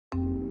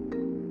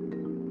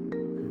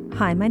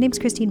Hi, my name's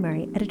Christine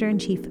Murray,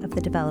 Editor-in-Chief of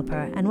The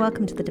Developer, and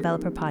welcome to The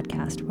Developer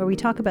Podcast, where we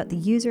talk about the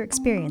user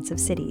experience of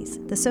cities,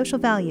 the social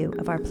value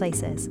of our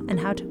places, and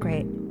how to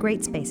create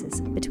great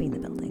spaces between the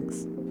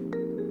buildings.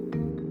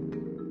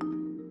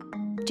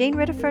 Jane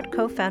Riddiford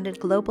co-founded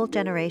Global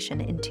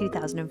Generation in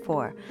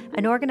 2004,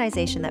 an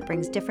organization that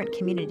brings different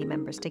community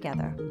members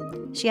together.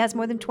 She has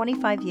more than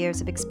 25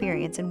 years of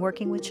experience in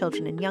working with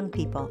children and young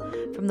people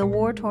from the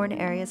war-torn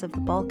areas of the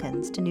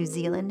Balkans to New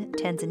Zealand,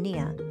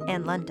 Tanzania,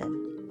 and London.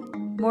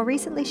 More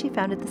recently, she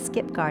founded the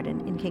Skip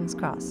Garden in King's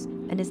Cross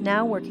and is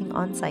now working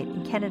on-site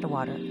in Canada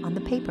Water on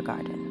the Paper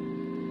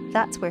Garden.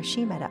 That's where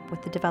she met up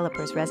with the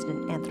developer's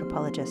resident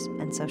anthropologist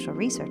and social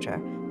researcher,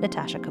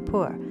 Natasha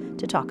Kapoor,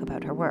 to talk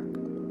about her work.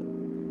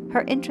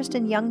 Her interest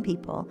in young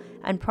people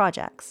and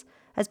projects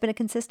has been a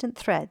consistent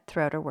thread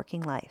throughout her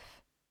working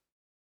life.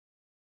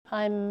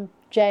 I'm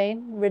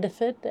Jane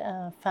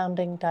Riddiford,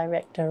 founding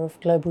director of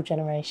Global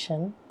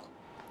Generation.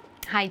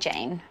 Hi,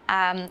 Jane.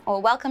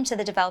 Welcome to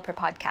the Developer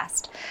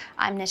Podcast.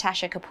 I'm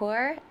Natasha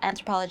Kapoor,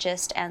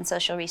 anthropologist and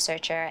social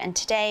researcher, and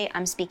today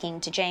I'm speaking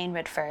to Jane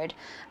Riddiford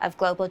of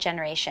Global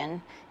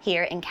Generation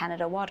here in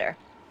Canada Water.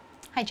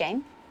 Hi,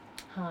 Jane.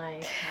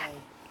 Hi.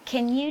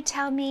 Can you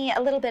tell me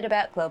a little bit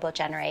about Global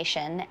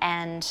Generation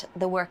and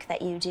the work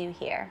that you do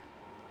here?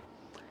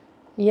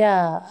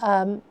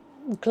 Yeah,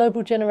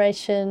 Global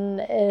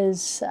Generation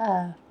is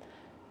an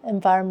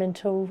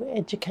environmental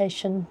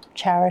education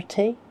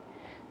charity,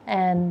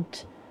 and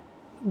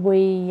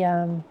we,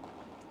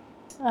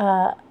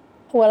 our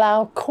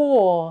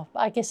core,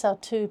 I guess our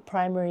two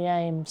primary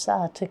aims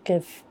are to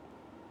give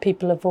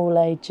people of all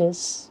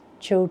ages,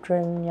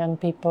 children, young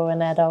people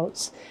and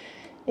adults,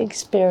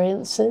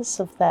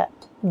 experiences of that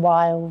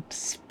wild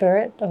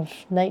spirit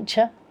of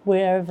nature,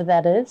 wherever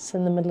that is,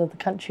 in the middle of the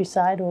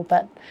countryside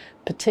but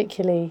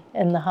particularly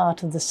in the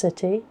heart of the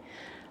city,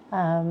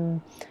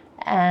 and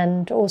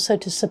also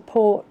to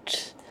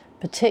support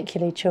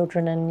particularly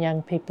children and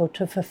young people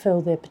to fulfill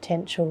their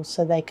potential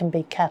so they can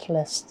be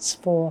catalysts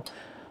for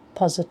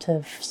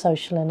positive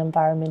social and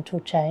environmental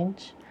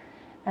change.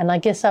 And I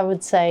guess I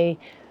would say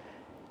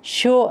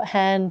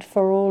shorthand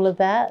for all of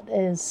that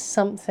is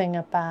something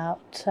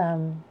about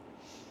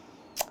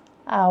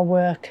our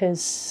work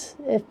is,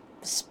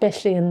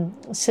 especially in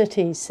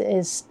cities,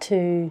 is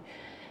to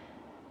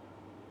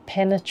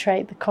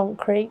penetrate the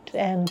concrete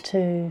and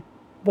to,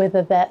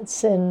 whether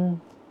that's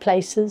in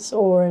places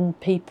or in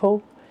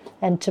people,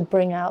 and to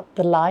bring out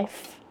the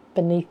life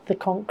beneath the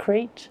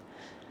concrete,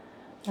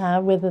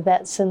 whether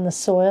that's in the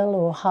soil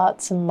or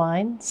hearts and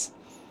minds.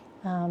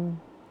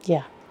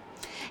 Yeah.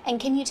 And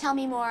can you tell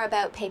me more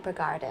about Paper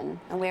Garden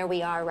and where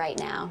we are right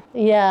now?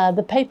 Yeah,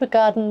 the Paper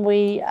Garden,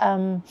 we're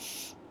on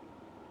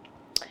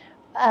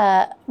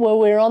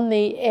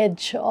the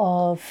edge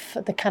of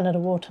the Canada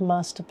Water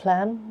Master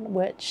Plan,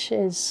 which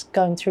is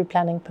going through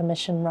planning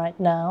permission right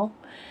now.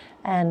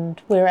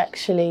 And we're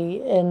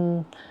actually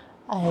in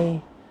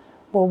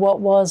what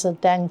was a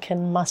dank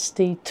and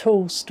musty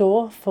tool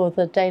store for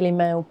the Daily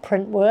Mail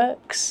print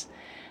works.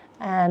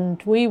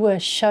 And we were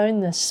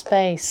shown this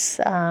space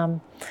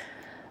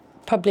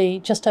probably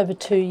just over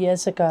 2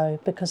 years ago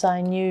because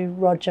I knew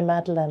Roger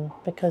Madeline,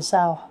 because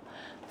our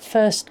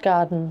first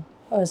garden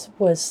was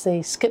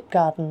the Skip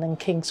Garden in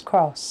King's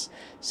Cross.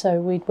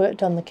 So we'd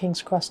worked on the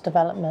King's Cross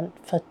development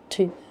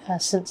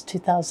since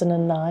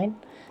 2009,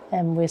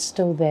 and we're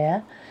still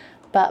there.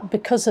 But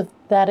because of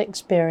that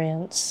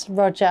experience,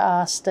 Roger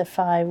asked if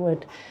I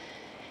would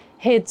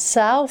head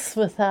south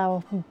with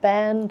our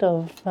band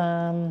of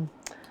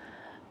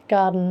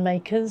garden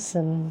makers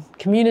and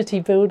community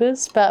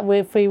builders, but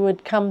if we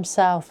would come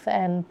south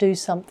and do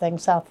something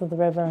south of the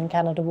river in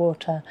Canada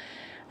Water.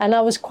 And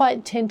I was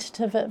quite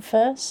tentative at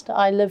first.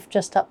 I live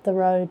just up the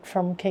road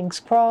from King's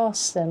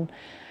Cross and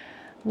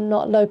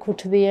not local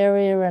to the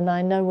area, and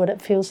I know what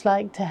it feels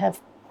like to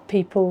have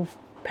people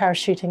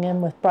parachuting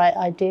in with bright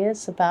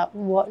ideas about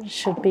what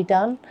should be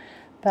done.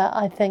 But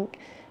I think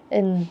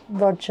in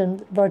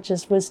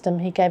Roger's wisdom,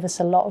 he gave us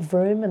a lot of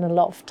room and a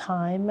lot of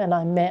time, and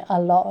I met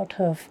a lot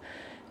of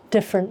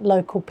different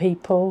local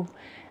people,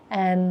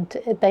 and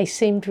they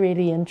seemed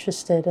really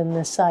interested in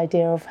this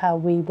idea of how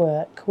we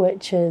work,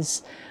 which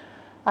is,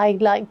 I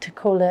like to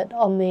call it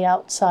on the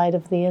outside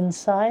of the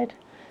inside.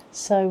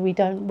 So we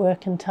don't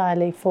work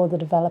entirely for the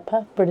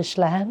developer, British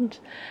Land,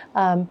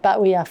 but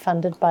we are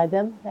funded by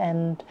them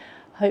and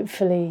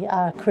hopefully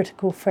our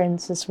critical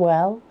friends as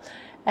well.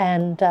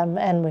 And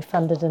we're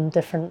funded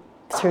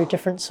through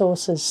different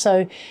sources.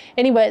 So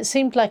anyway, it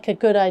seemed like a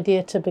good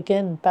idea to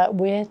begin, but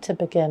where to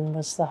begin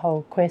was the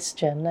whole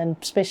question, and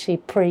especially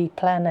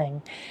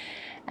pre-planning.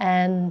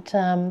 And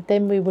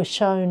then we were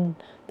shown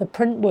the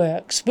print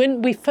works.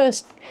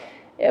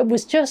 It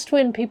was just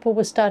when people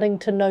were starting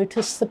to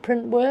notice the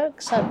print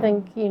works. I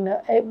think,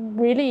 it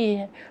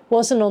really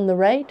wasn't on the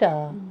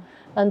radar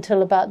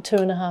until about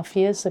 2.5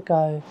 years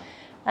ago.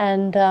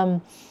 And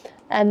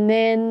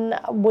then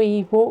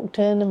we walked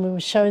in and we were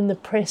shown the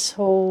press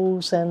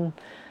halls, and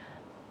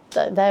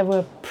they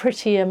were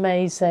pretty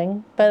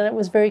amazing. But it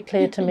was very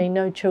clear to me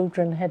no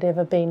children had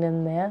ever been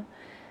in there.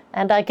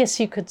 And I guess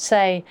you could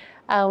say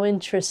our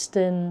interest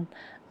in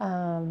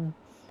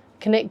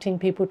connecting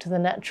people to the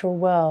natural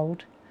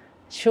world,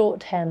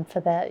 shorthand for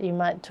that, you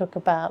might talk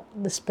about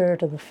the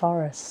spirit of the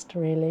forest,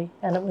 really.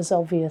 And it was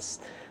obvious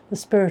the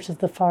spirit of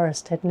the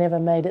forest had never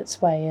made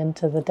its way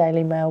into the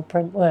Daily Mail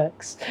print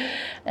works.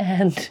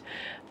 And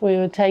we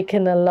were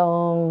taken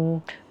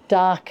along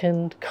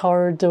darkened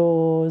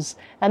corridors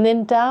and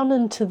then down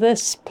into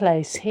this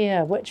place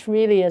here, which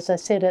really, as I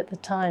said at the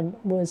time,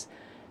 was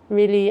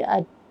really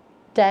a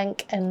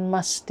dank and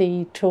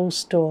musty tool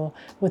store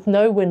with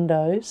no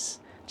windows,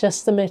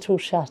 just the metal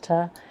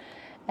shutter.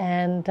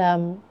 And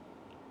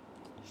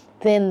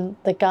then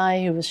the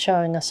guy who was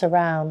showing us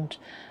around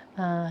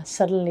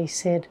suddenly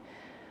said,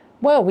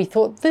 well, we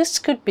thought this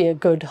could be a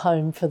good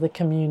home for the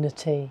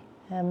community.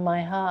 And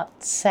my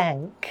heart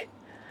sank.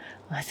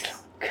 I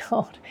thought,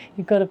 God,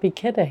 you've got to be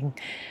kidding.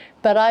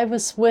 But I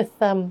was with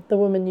the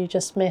woman you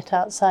just met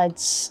outside,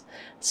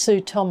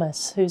 Sue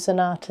Thomas, who's an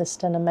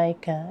artist and a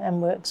maker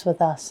and works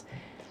with us.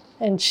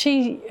 And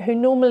she, who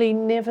normally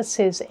never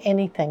says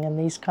anything in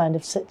these kind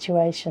of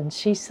situations,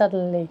 she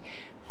suddenly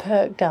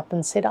perked up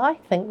and said, I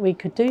think we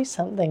could do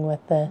something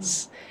with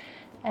this.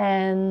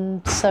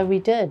 And so we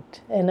did.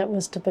 And it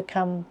was to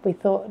become, we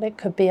thought it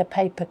could be a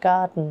paper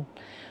garden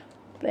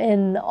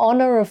in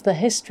honour of the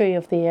history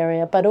of the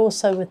area, but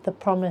also with the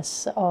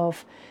promise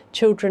of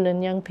children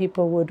and young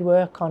people would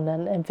work on,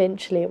 and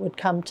eventually it would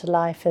come to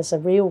life as a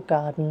real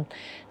garden,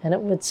 and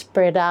it would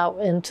spread out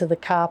into the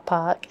car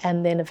park,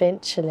 and then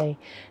eventually,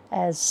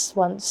 as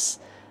once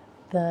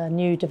the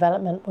new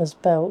development was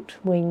built,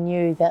 we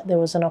knew that there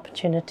was an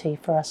opportunity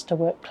for us to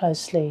work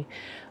closely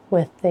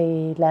with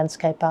the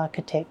landscape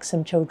architects,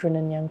 and children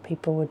and young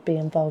people would be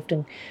involved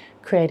in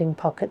creating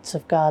pockets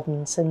of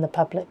gardens in the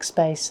public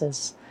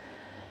spaces.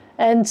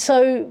 And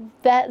so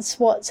that's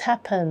what's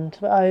happened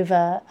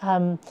over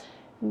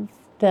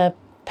the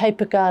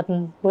Paper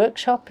Garden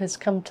workshop has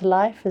come to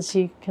life, as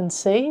you can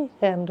see,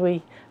 and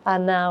we are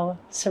now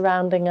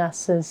surrounding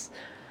us as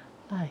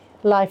a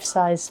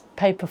life-size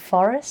paper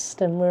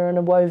forest, and we're in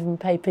a woven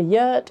paper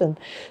yurt and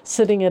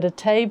sitting at a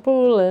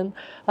table and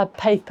a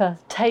paper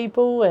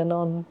table and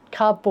on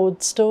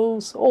cardboard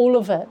stools, all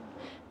of it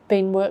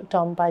being worked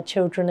on by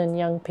children and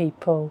young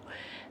people.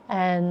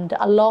 And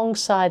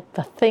alongside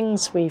the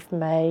things we've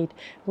made,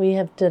 we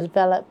have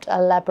developed a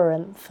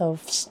labyrinth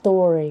of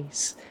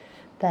stories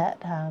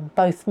that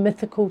both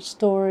mythical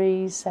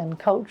stories and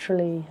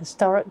culturally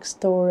historic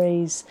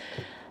stories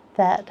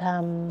that,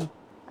 and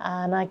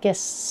I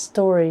guess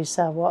stories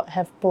are what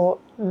have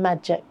brought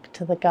magic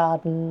to the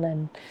garden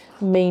and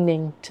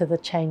meaning to the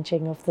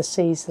changing of the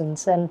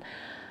seasons, and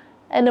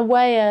in a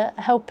way are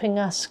helping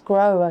us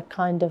grow a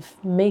kind of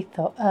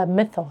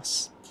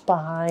mythos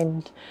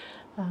behind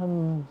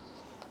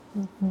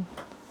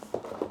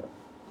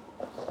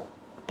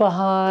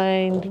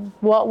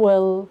what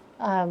will,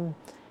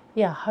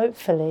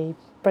 hopefully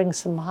bring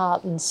some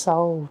heart and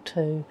soul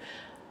to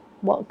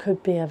what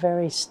could be a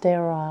very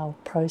sterile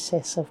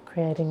process of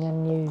creating a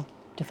new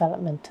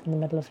development in the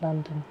middle of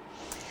London.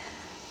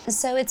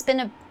 So it's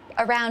been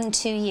around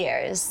 2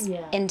 years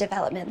in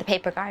development, the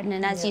Paper Garden,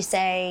 and as you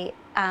say,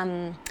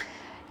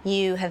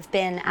 you have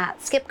been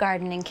at Skip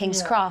Garden in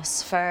King's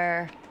Cross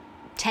for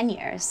 10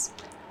 years.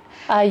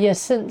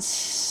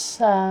 Since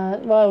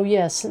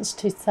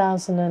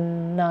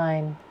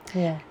 2009.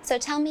 Yeah. So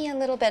tell me a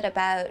little bit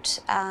about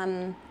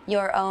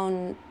your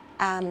own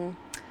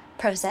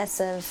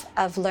process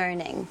of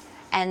learning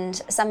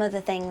and some of the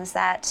things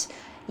that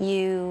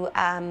you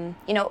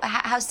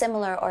how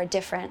similar or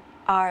different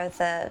are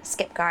the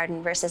Skip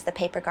Garden versus the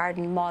Paper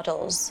Garden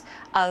models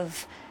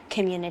of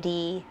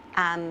community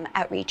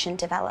outreach and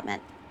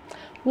development?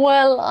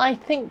 Well, I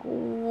think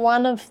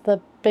one of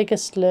the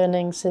biggest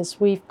learnings is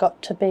we've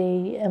got to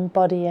be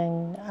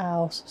embodying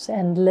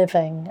and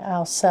living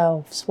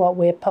ourselves what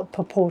we're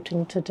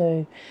purporting to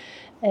do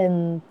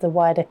in the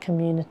wider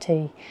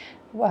community,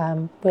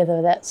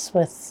 whether that's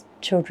with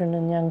children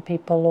and young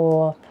people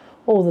or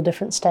all the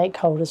different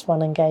stakeholders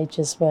one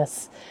engages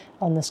with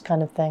on this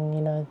kind of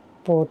thing,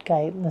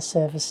 Broadgate and the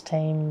service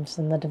teams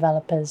and the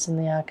developers and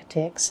the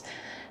architects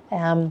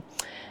and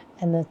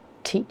the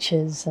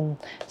teachers. And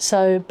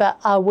so, but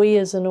are we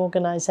as an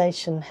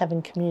organisation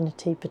having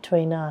community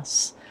between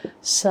us?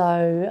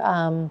 So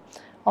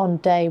on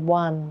day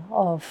one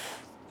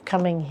of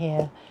coming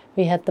here,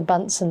 we had the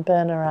Bunsen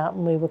burner out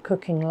and we were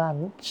cooking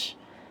lunch,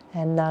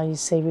 and now you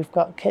see we've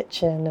got a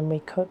kitchen and we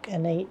cook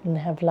and eat and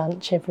have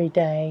lunch every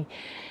day.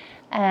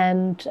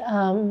 And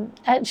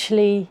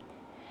actually,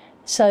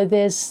 so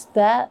there's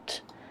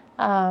that.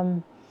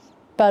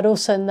 But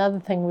also another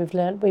thing we've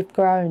learned, we've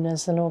grown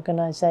as an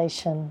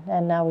organisation,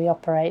 and now we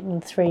operate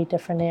in 3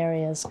 different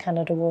areas,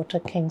 Canada Water,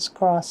 King's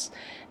Cross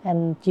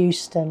and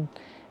Euston.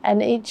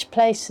 And each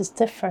place is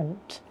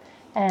different.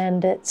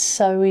 And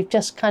so we've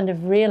just kind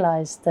of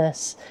realised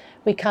this.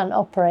 We can't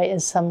operate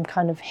as some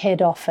kind of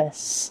head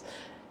office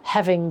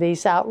having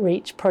these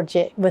outreach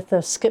projects with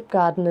the Skip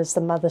Garden as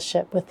the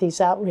mothership, with these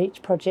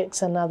outreach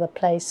projects in other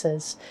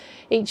places.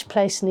 Each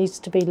place needs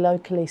to be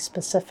locally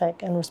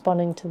specific and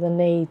responding to the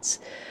needs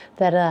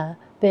that are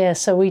there.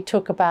 So we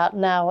talk about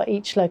now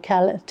each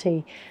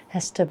locality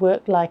has to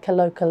work like a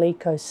local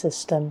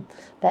ecosystem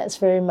that's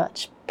very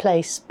much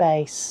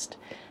place-based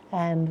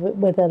and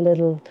with a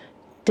little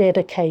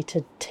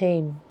dedicated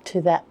team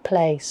to that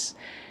place.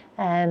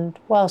 And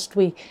whilst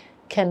we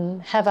can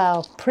have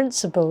our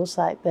principles,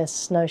 like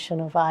this notion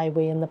of I,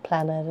 we and the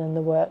planet, and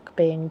the work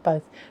being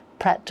both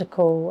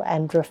practical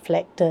and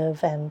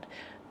reflective and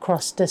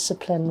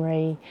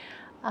cross-disciplinary,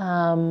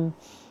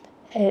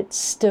 it's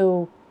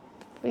still,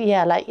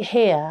 like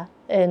here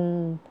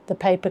in the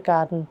Paper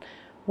Garden,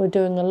 we're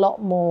doing a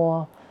lot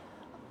more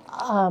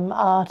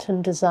art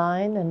and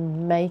design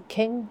and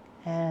making,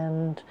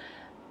 and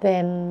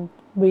then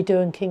we do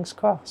in King's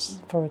Cross,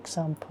 for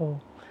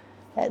example.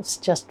 That's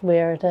just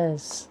where it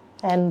is.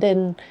 And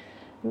in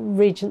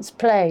Regent's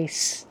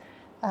Place,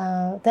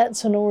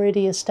 that's an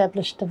already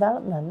established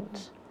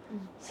development.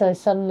 So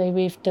suddenly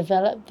we've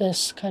developed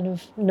this kind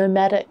of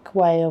nomadic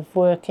way of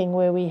working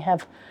where we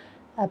have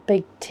a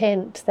big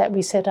tent that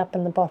we set up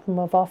in the bottom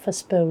of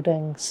office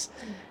buildings,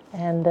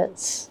 and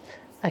it's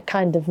a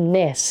kind of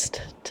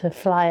nest to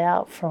fly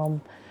out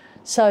from.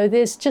 So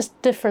there's just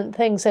different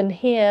things, and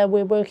here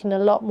we're working a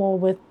lot more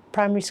with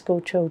primary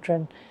school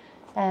children,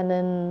 and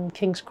in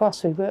King's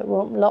Cross we work a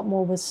lot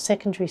more with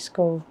secondary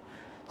school.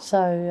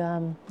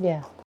 So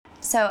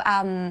So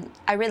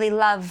I really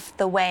love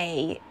the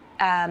way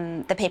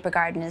the Paper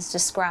Garden is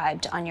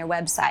described on your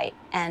website,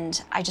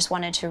 and I just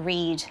wanted to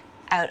read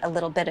out a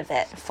little bit of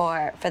it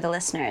for the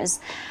listeners.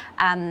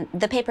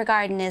 The Paper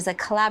Garden is a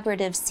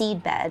collaborative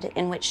seedbed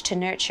in which to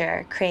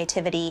nurture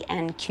creativity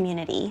and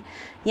community.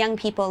 Young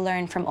people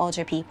learn from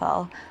older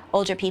people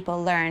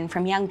learn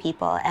from young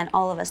people, and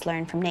all of us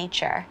learn from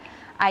nature.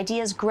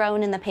 Ideas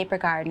grown in the Paper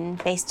Garden,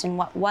 based in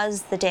what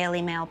was the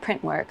Daily Mail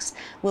printworks,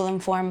 will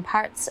inform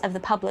parts of the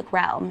public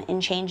realm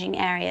in changing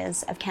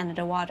areas of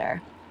Canada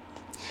Water.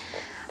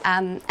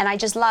 And I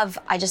just love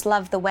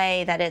the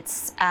way that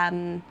it's,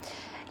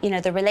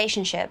 the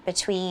relationship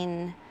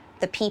between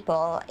the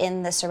people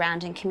in the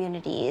surrounding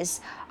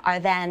communities are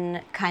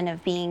then kind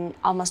of being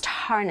almost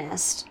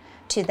harnessed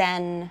to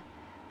then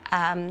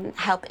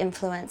help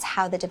influence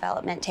how the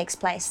development takes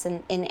place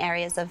in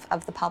areas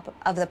of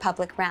the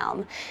public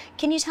realm.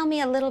 Can you tell me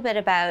a little bit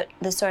about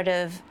the sort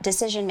of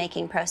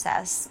decision-making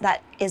process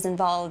that is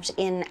involved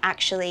in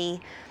actually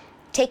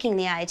taking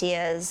the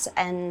ideas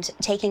and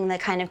taking the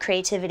kind of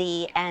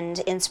creativity and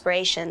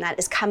inspiration that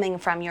is coming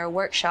from your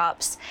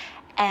workshops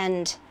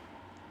and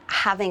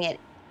having it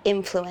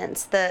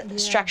influence the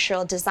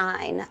structural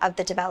design of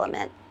the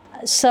development?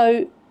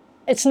 So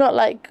it's not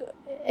like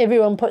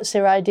everyone puts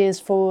their ideas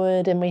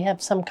forward and we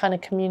have some kind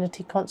of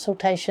community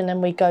consultation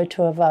and we go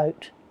to a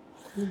vote.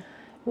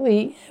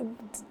 We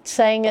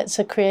saying it's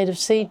a creative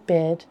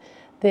seedbed,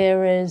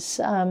 there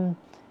is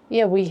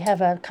we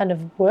have a kind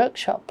of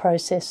workshop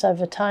process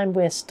over time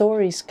where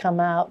stories come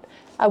out.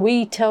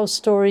 We tell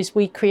stories,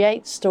 we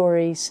create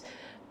stories,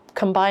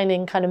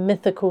 combining kind of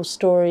mythical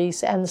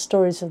stories and the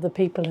stories of the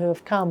people who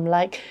have come.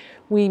 Like,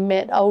 we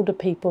met older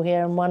people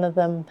here, and one of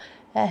them,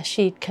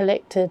 she'd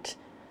collected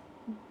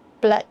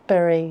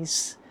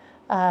blackberries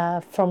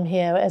from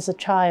here as a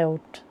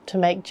child to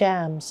make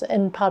jams.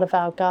 In part of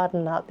our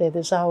garden out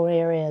there's a whole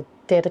area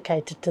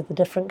dedicated to the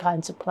different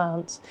kinds of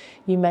plants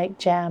you make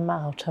jam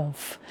out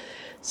of.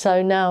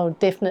 So now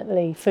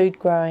definitely food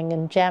growing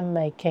and jam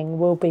making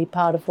will be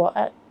part of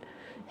what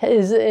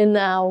is in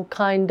our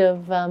kind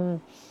of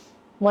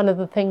one of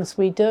the things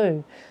we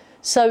do.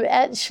 So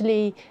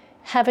actually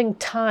having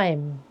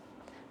time,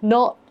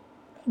 not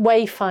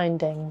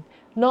wayfinding,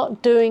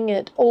 not doing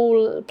it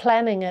all,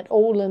 planning it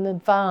all in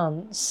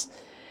advance.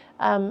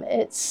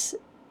 It's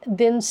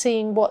then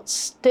seeing what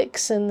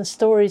sticks in the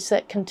stories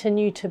that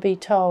continue to be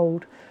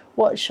told,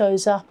 what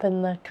shows up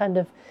in the kind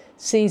of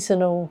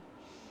seasonal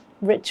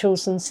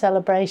rituals and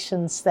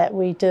celebrations that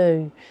we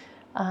do.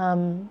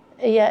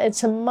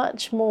 It's a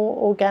much more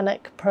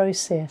organic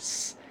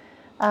process.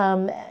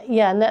 And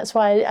that's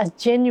why I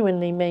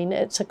genuinely mean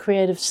it's a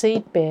creative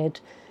seedbed,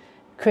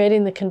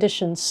 creating the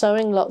conditions,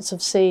 sowing lots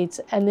of seeds,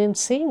 and then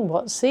seeing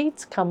what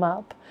seeds come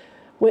up,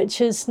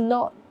 which is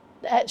not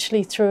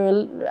actually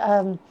through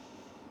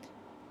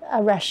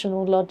a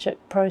rational logic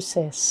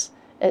process.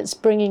 It's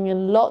bringing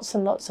in lots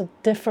and lots of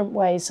different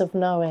ways of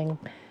knowing.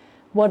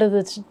 What are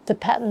the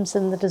patterns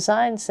and the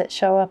designs that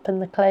show up in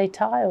the clay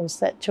tiles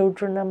that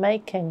children are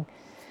making?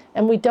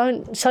 And we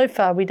don't sit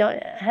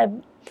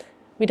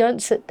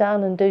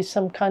down and do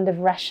some kind of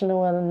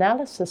rational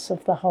analysis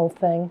of the whole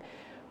thing.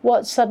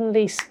 What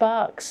suddenly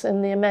sparks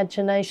in the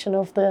imagination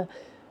of the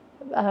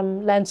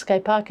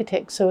landscape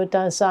architects who are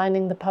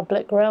designing the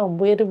public realm?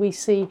 Where do we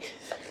see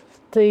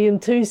the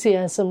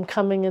enthusiasm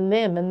coming in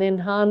them and then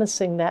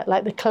harnessing that,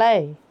 like the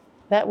clay?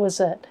 That was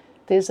it.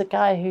 There's a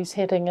guy who's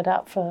heading it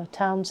up for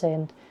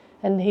Townsend,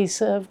 and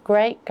he's a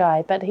great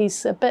guy, but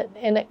he's a bit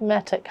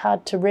enigmatic,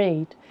 hard to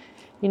read.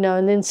 you know,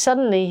 and then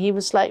suddenly he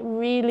was like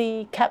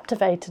really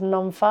captivated and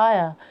on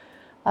fire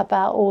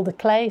about all the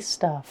clay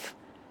stuff.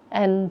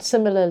 And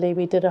similarly,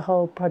 we did a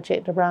whole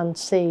project around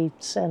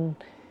seeds and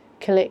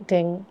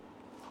collecting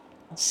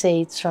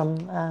seeds from,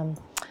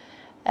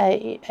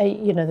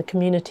 you know, the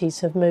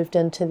communities have moved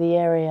into the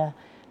area.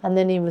 And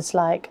then he was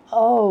like,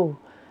 oh,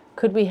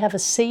 could we have a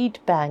seed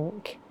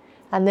bank?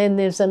 And then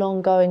there's an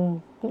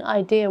ongoing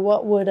idea,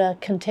 what would a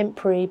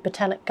contemporary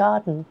botanic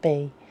garden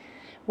be?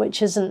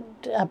 Which isn't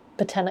a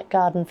botanic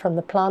garden from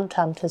the plant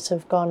hunters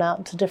who've gone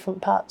out to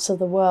different parts of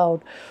the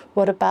world.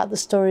 What about the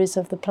stories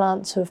of the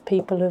plants of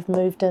people who've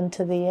moved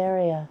into the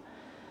area?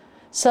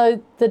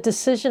 So the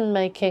decision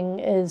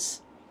making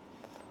is,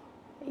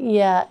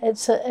 yeah,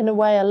 it's in a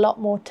way a lot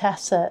more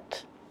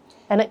tacit,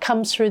 and it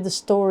comes through the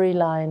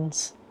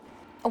storylines.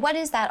 What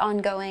is that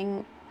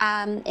ongoing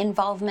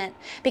involvement?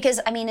 Because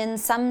I mean, in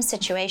some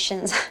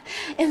situations,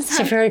 it's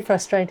a very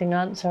frustrating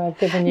answer I've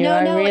given you. No,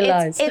 I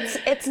realise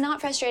it's not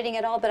frustrating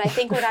at all. But I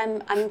think what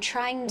I'm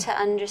trying to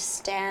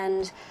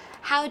understand,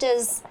 how do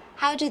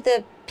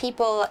the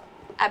people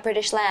at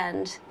British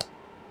Land,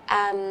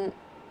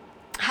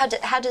 how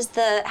does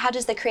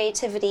the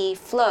creativity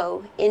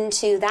flow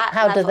into that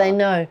How level? do they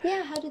know?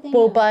 Yeah, how do they know?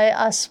 Well, by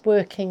us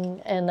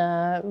working in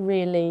a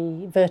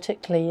really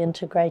vertically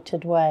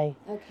integrated way.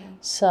 Okay.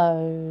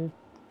 So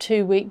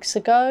 2 weeks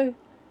ago,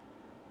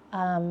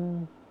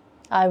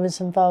 I was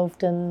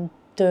involved in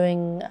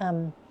doing,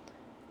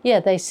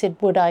 they said,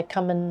 would I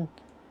come and,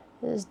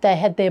 they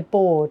had their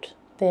board,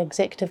 the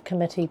executive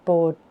committee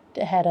board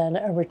had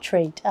a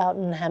retreat out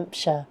in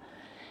Hampshire,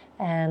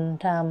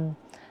 and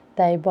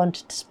they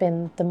wanted to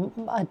spend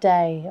a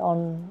day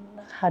on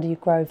how do you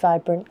grow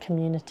vibrant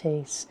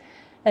communities.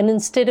 And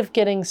instead of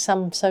getting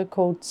some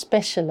so-called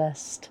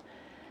specialist,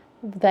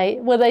 they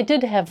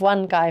did have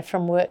one guy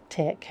from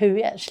WorkTech who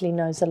actually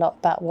knows a lot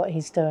about what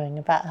he's doing,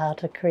 about how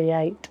to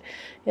create.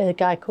 A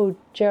guy called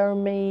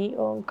Jeremy,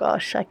 oh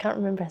gosh, I can't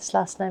remember his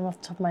last name off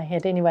the top of my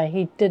head. Anyway,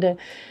 he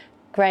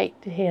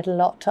had a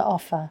lot to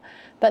offer.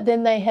 But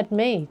then they had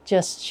me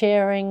just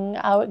sharing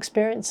our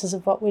experiences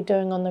of what we're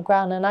doing on the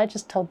ground, and I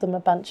just told them a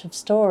bunch of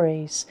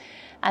stories.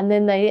 And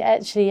then they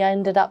actually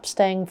ended up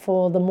staying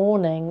for the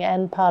morning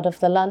and part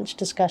of the lunch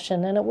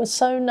discussion, and it was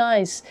so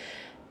nice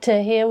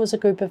to hear. Was a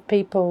group of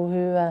people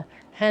who are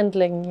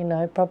handling, you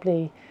know,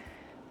 probably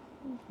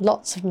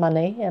lots of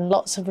money and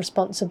lots of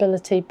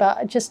responsibility,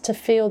 but just to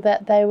feel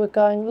that they were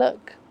going,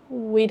 look,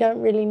 we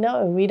don't really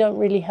know, we don't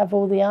really have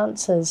all the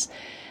answers.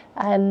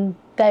 And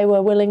they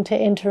were willing to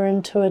enter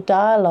into a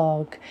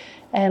dialogue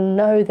and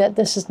know that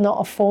this is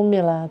not a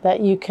formula, that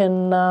you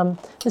can,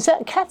 is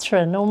that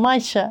Catherine or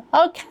Maisha?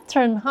 Oh,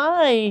 Catherine,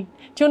 hi.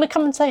 Do you want to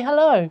come and say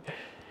hello?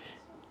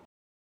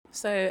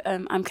 So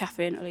I'm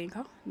Catherine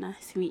Olenka,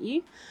 nice to meet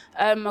you.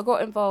 I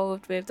got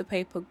involved with the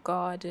paper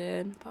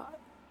garden about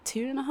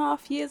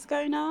 2.5 years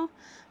ago now.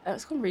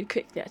 It's gone really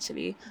quickly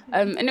actually.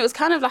 And it was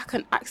kind of like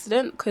an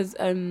accident because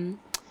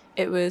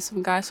it was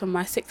some guys from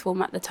my sixth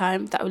form at the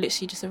time that were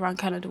literally just around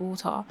Canada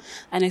Water,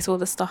 and they saw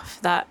the stuff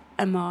that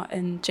Emma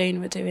and Jane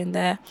were doing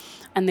there,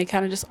 and they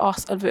kind of just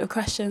asked a bit of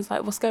questions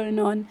like, what's going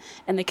on?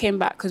 And they came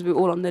back, because we were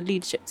all on the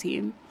leadership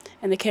team,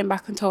 and they came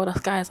back and told us,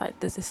 guys, like,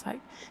 there's this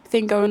like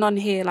thing going on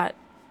here, like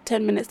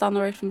 10 minutes down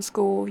the road from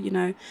school, you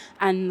know,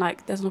 and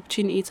like there's an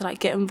opportunity to like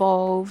get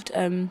involved,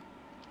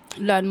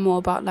 learn more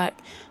about like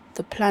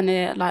the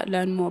planet, like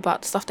learn more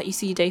about the stuff that you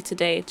see day to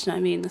day, do you know what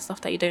I mean, the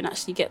stuff that you don't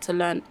actually get to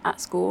learn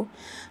at school.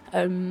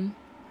 And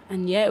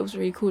yeah, it was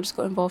really cool. Just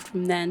got involved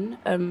from then,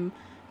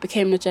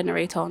 became the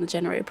generator on the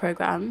generator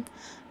program,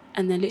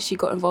 and then literally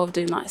got involved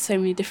in like so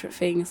many different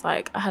things.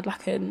 Like I had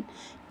like a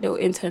little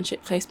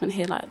internship placement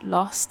here like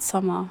last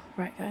summer,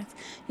 right guys?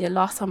 Yeah,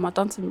 last summer I've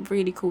done some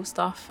really cool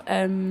stuff.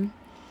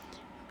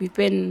 We've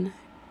been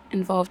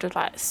involved with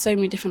like so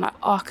many different like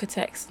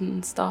architects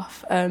and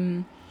stuff,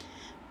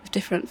 with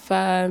different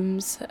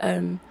firms.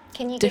 Can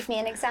you give me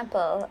an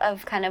example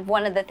of kind of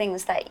one of the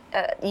things that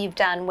you've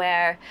done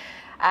where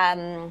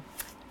one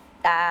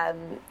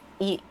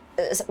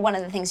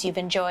of the things you've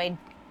enjoyed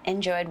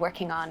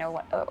working on,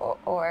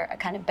 or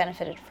kind of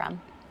benefited from?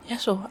 Yeah,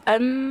 sure.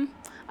 I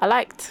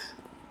liked,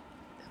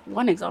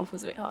 one example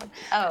was a bit hard.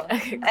 Oh,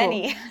 okay, cool.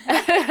 Any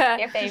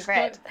your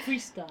favorite?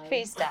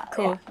 Freestyle.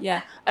 Cool.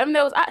 Yeah.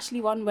 There was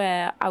actually one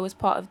where I was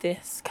part of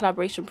this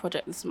collaboration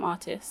project with some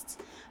artists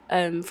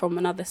from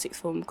another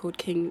sixth form called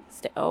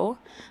Kingsdale,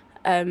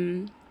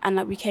 and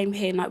like we came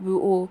here and like we were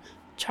all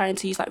trying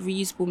to use like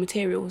reusable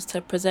materials to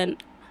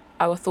present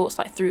our thoughts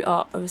like through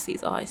art. Obviously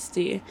it's artists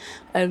do,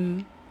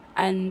 and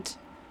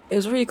it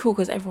was really cool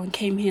because everyone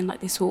came here and like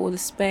they saw all the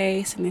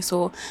space, and they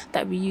saw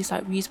that we use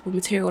like reusable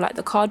material, like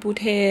the cardboard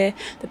here,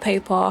 the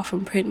paper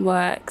from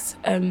Printworks,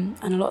 and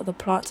a lot of the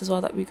plants as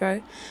well that we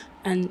grow.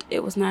 And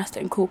it was nice to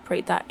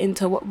incorporate that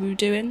into what we were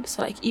doing.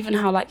 So like even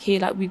how like here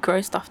like we grow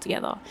stuff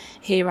together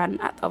here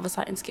and at the other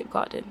site in Skip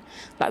Garden,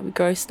 like we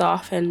grow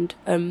stuff, and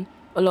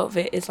a lot of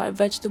it is like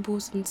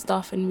vegetables and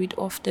stuff, and we'd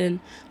often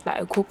like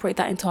incorporate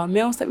that into our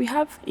meals that we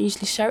have and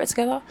usually share it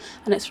together.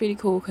 And it's really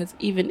cool because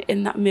even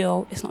in that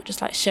meal it's not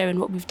just like sharing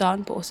what we've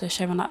done, but also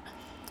sharing like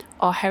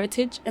our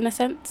heritage in a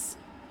sense.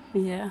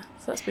 Yeah,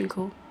 so that's been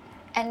cool.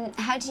 And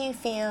how do you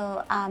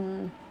feel,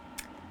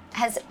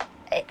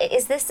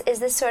 is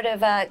this sort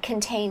of a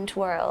contained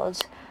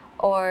world,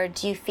 or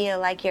do you feel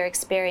like your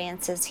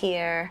experiences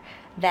here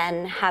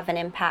then have an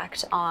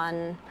impact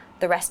on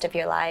the rest of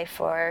your life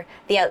or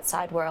the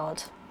outside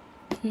world?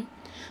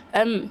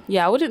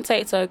 Yeah, I wouldn't say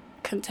it's a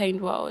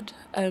contained world.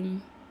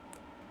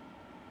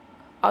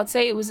 I'd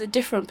say it was a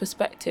different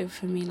perspective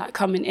for me, like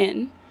coming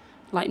in,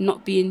 like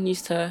not being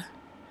used to,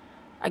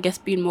 I guess,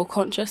 being more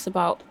conscious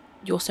about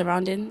your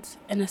surroundings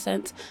in a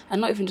sense,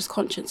 and not even just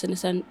conscious in a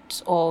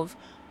sense of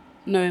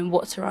knowing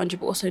what's around you,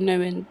 but also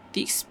knowing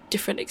the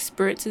different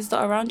experiences that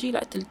are around you,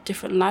 like the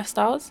different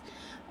lifestyles.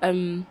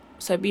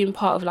 So being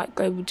part of like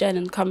Global Gen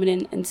and coming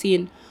in and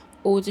seeing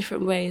all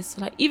different ways,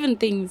 like even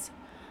things,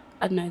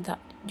 I don't know, that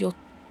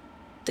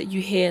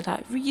you hear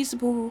like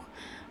reusable,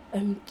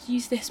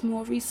 use this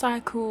more,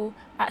 recycle,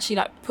 actually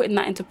like putting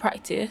that into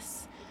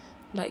practice,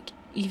 like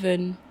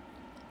even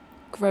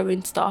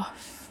growing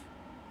stuff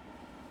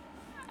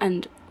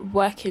and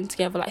working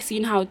together, like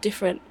seeing how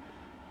different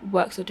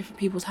works of different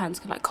people's hands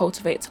can like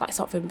cultivate to like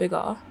something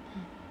bigger.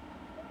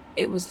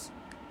 It was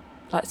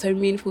like so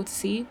meaningful to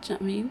see. Do you know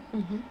what I mean?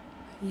 Mm-hmm.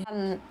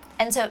 Yeah.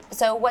 And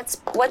so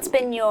what's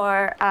been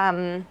your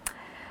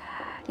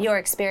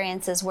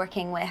experiences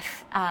working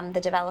with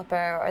the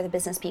developer or the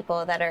business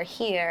people that are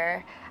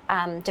here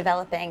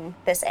developing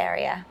this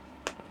area?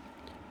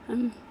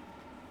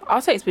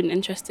 I'll say it's been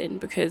interesting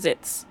because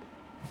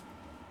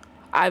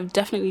I've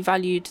definitely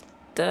valued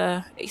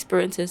the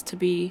experiences to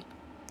be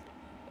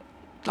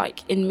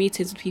like in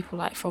meetings with people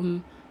like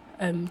from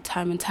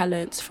Time and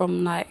Talents,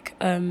 from like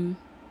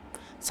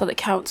Southwark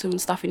Council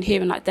and stuff, and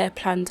hearing like their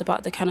plans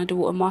about the Canada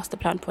Water Master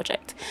Plan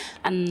project,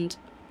 and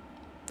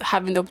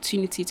having the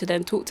opportunity to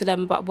then talk to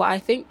them about what I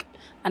think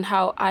and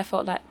how I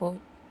felt like,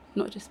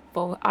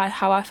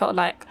 how I felt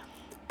like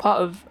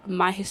part of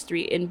my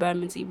history in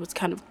Bermondsey was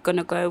kind of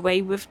gonna go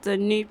away with the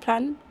new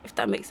plan, if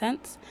that makes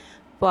sense.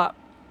 But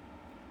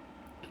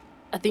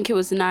I think it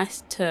was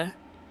nice to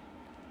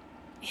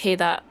hear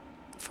that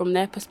from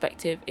their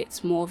perspective,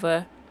 it's more of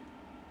a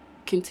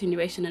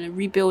continuation and a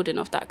rebuilding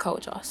of that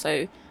culture.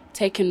 So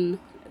taking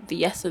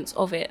the essence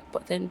of it,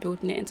 but then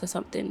building it into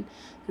something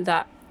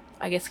that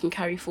I guess can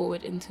carry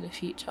forward into the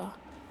future.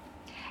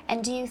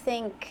 And do you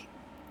think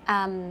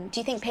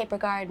Paper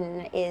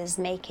Garden is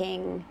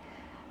making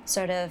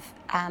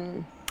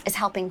is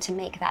helping to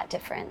make that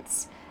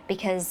difference?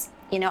 Because,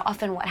 you know,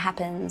 often what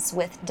happens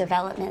with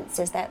developments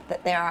is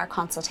that there are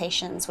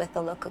consultations with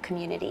the local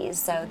communities.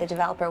 So the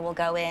developer will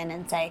go in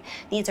and say,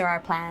 these are our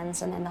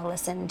plans, and then they'll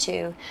listen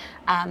to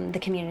the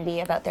community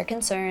about their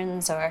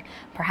concerns, or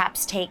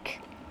perhaps take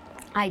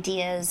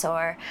ideas,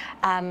 or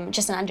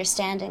just an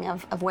understanding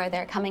of where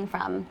they're coming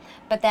from.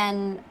 But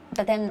then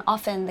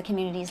often the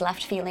community is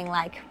left feeling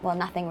like, well,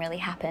 nothing really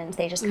happened.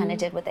 They just kind of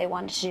did what they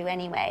wanted to do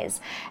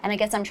anyways. And I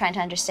guess I'm trying to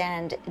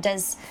understand,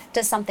 does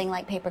something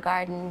like Paper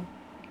Garden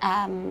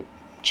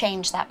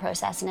change that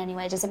process in any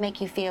way? Does it make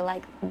you feel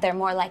like they're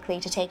more likely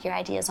to take your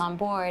ideas on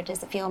board?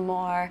 Does it feel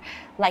more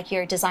like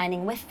you're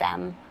designing with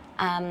them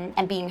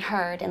and being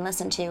heard and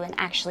listened to and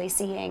actually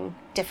seeing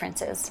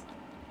differences?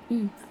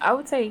 I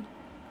would say,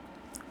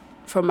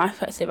 from my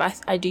perspective,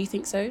 I do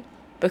think so,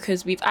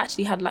 because we've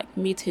actually had like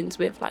meetings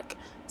with like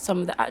some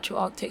of the actual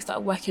architects that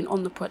are working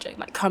on the project,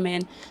 like come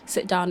in,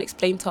 sit down,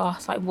 explain to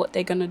us like what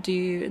they're gonna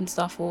do and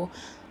stuff, or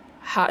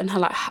how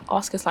like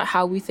ask us like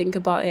how we think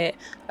about it.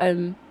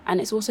 And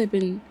it's also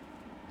been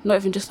not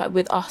even just like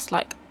with us,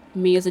 like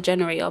me as a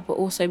generator, but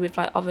also with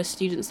like other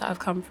students that have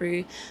come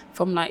through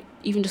from like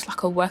even just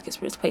like a work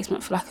experience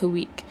placement for like a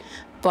week,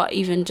 but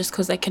even just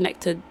because they're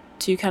connected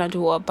to Canada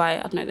Water by,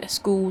 I don't know, their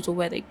schools or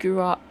where they grew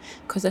up,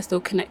 because they're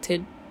still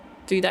connected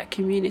through that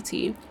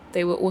community,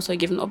 they were also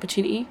given the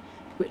opportunity,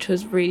 which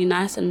was really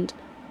nice. And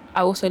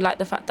I also like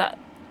the fact that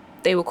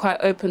they were quite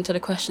open to the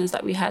questions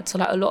that we had. So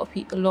like a lot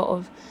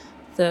of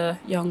the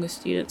younger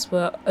students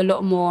were a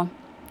lot more,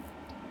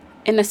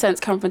 in a sense,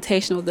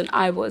 confrontational than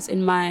I was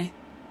in my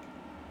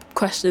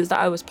questions that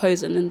I was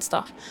posing and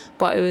stuff.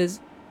 But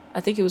I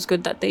think it was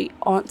good that they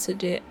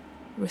answered it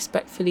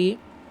respectfully,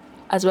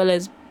 as well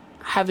as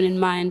having in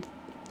mind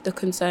the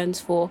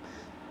concerns for,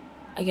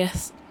 I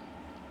guess,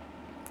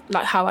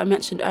 like how I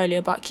mentioned earlier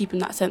about keeping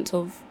that sense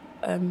of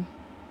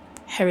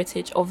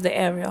heritage of the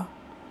area.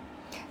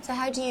 So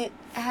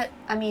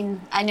I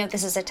mean, I know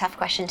this is a tough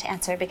question to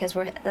answer because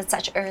we're at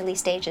such early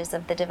stages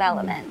of the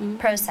development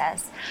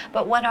process,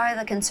 but what are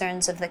the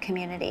concerns of the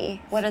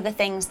community? What are the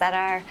things that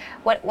are,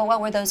 what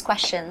were those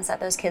questions that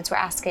those kids were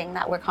asking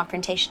that were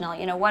confrontational?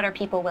 You know, what are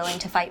people willing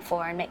to fight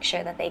for and make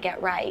sure that they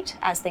get right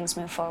as things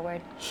move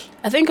forward?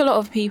 I think a lot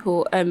of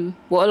people, a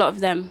lot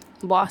of them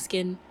were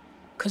asking,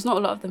 because not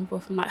a lot of them were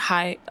from like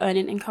high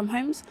earning income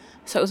homes,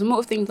 so it was more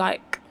of things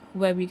like,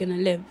 where are we going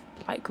to live?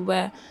 Like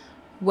where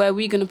are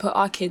we going to put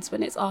our kids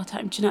when it's our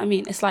time? Do you know what I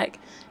mean? It's like,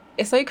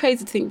 it's so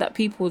crazy to think that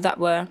people that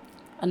were,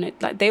 I know,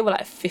 like they were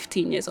like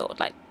 15 years old,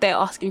 like they're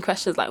asking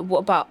questions like, what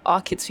about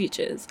our kids'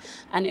 futures?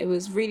 And it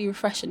was really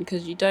refreshing,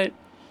 because you don't,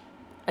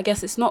 I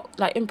guess it's not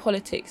like in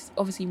politics,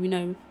 obviously we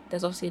know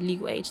there's obviously a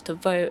legal age to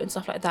vote and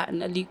stuff like that,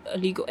 and a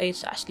legal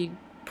age to actually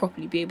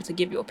properly be able to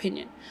give your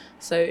opinion.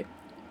 So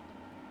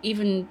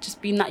even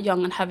just being that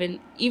young and having,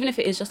 even if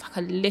it is just like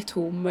a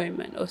little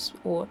moment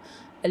or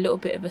a little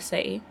bit of a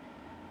say,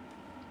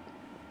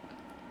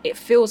 it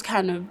feels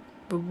kind of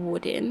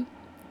rewarding,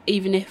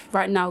 even if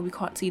right now we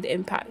can't see the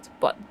impact.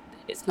 But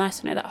it's nice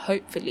to know that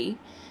hopefully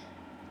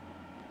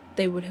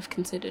they would have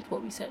considered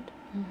what we said.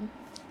 Mm-hmm.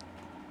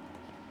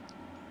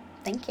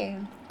 Thank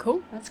you.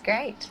 Cool. That's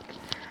great.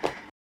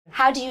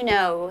 How do you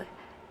know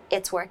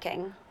it's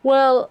working?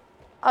 Well,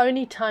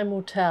 only time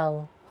will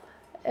tell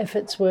if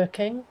it's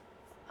working.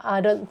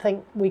 I don't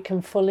think we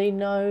can fully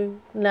know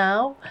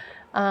now.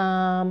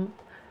 We're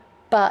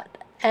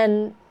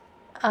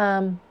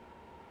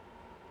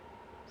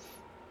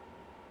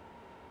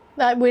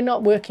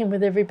not working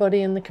with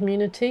everybody in the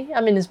community.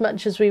 I mean, as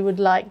much as we would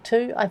like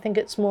to, I think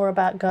it's more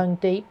about going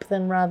deep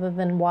rather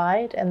than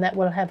wide, and that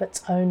will have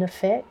its own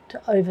effect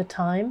over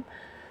time.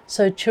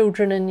 So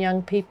children and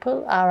young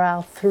people are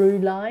our through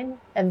line,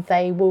 and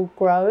they will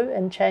grow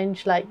and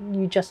change. Like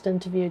you just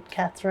interviewed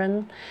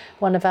Catherine,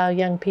 one of our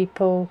young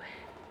people.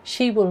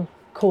 She will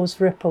cause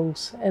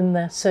ripples in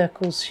the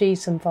circles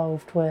she's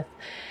involved with.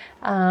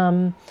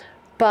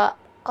 But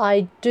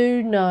I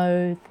do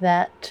know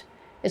that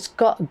it's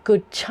got a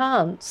good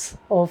chance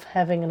of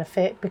having an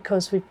effect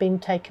because we've been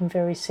taken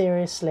very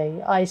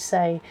seriously. I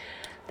say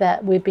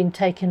that we've been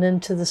taken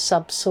into the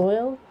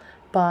subsoil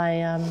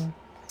by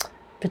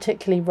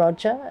particularly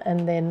Roger,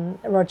 and then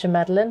Roger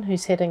Madeline,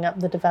 who's heading up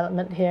the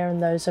development here,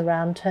 and those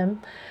around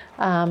him.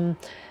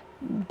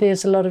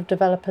 There's a lot of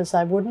developers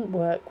I wouldn't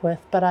work with,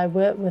 but I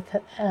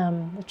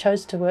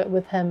chose to work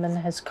with him and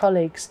his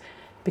colleagues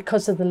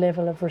because of the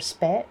level of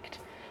respect.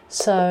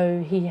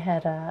 So he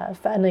had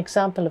an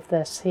example of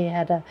this. He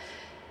had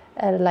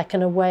like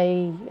an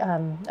away,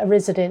 a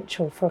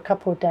residential for a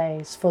couple of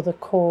days for the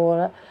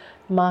core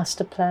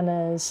master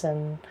planners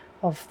and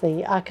of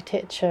the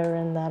architecture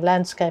and the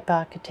landscape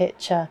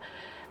architecture,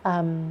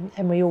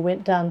 and we all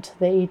went down to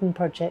the Eden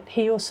project.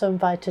 He also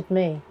invited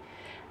me,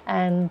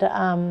 and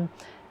I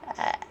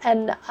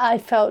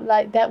felt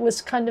like that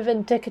was kind of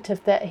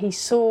indicative that he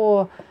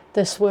saw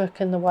this work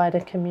in the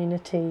wider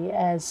community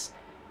as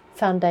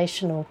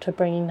foundational to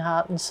bringing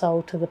heart and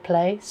soul to the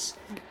place.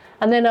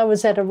 And then I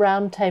was at a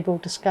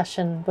roundtable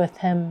discussion with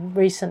him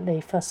recently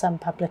for some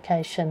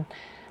publication,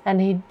 and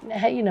he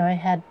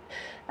had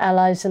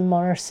allies in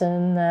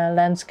Morrison, the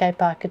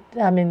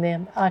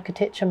the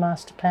architecture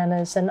master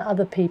planners and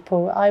other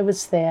people. I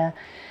was there,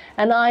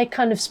 and I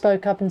kind of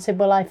spoke up and said,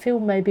 well, I feel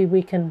maybe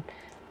we could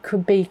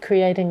be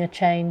creating a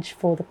change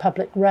for the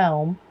public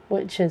realm,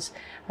 which is,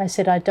 I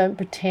said, I don't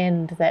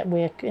pretend that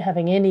we're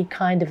having any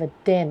kind of a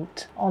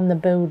dent on the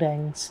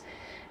buildings.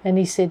 And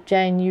he said,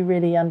 Jane, you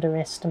really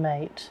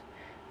underestimate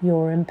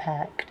your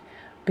impact.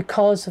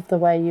 Because of the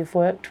way you've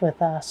worked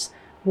with us,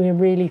 we're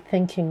really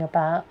thinking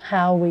about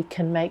how we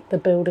can make the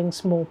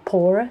buildings more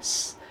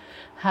porous.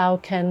 How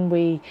can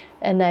we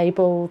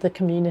enable the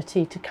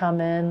community to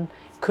come in?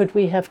 Could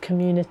we have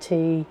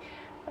community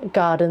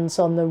gardens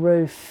on the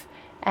roof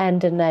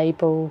and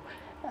enable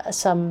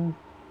some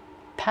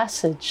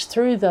passage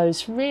through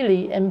those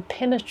really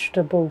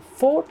impenetrable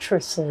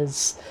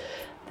fortresses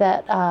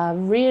that are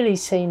really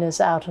seen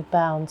as out of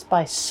bounds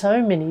by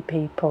so many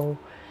people?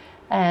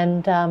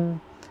 And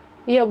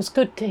it was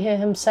good to hear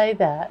him say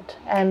that.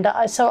 And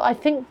so I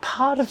think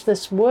part of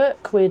this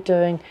work we're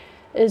doing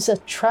is a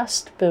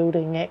trust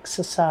building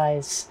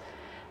exercise,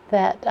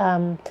 that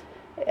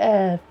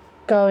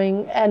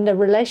going and a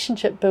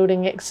relationship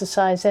building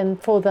exercise,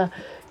 and for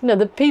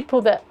the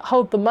people that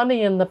hold the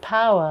money and the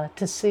power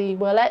to see,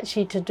 well,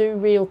 actually to do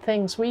real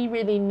things, we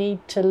really need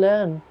to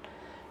learn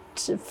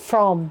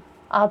from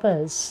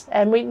others,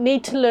 and we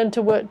need to learn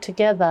to work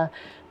together.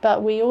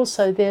 But we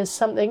also, there's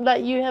something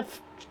like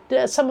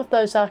some of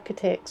those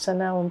architects are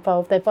now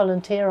involved. They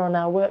volunteer on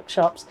our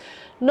workshops,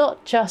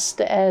 not just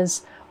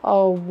as,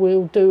 oh,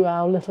 we'll do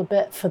our little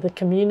bit for the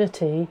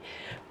community,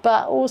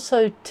 but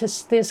also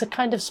there's a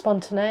kind of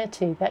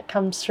spontaneity that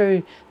comes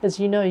through. As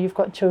you know, you've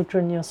got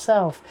children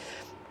yourself,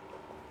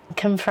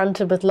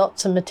 confronted with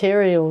lots of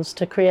materials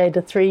to create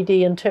a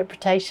 3D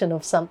interpretation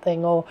of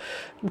something, or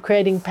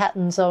creating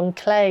patterns on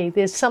clay.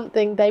 There's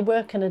something, they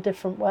work in a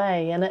different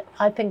way, and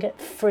I think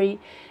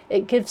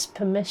it gives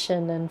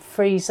permission and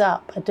frees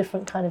up a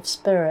different kind of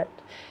spirit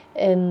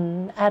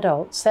in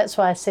adults. That's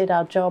why I said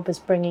our job is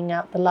bringing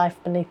out the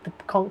life beneath the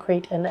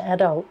concrete in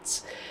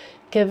adults,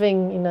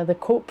 giving the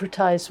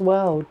corporatized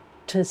world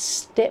to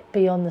step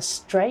beyond the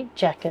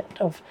straitjacket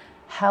of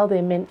how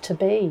they're meant to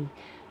be.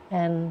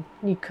 And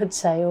you could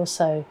say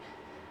also,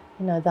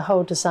 the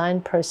whole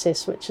design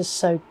process, which is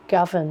so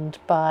governed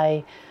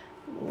by,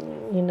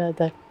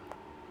 the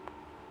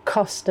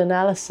cost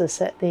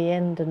analysis at the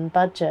end and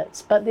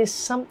budgets. But there's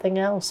something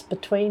else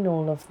between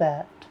all of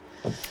that.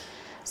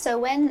 So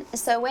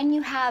when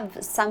you have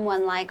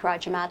someone like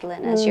Roger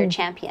Madeline as your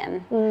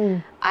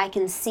champion, I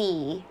can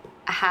see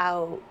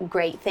how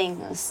great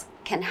things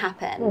can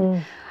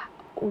happen.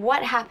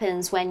 what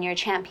happens when your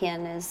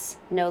champion is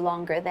no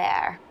longer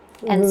there?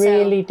 And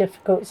really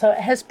difficult. So it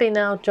has been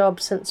our job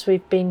since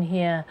we've been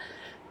here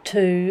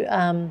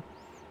to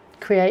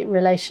create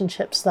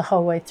relationships the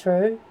whole way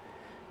through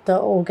the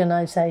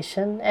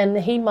organisation. And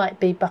he might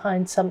be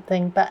behind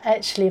something, but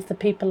actually if the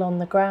people on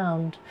the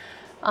ground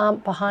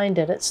aren't behind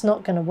it, it's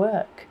not going to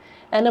work.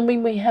 And I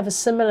mean, we have a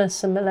similar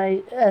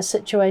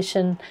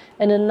situation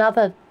in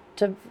another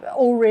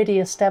already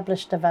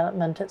established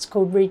development. It's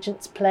called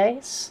Regent's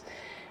Place.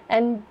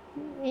 And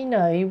you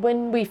know,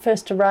 when we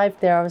first arrived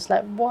there, I was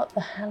like, what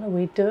the hell are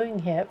we doing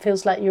here? It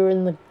feels like you're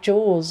in the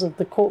jaws of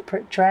the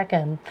corporate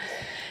dragon.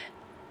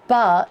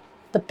 But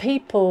the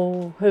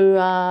people who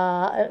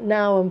are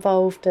now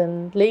involved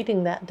in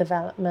leading that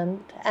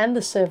development and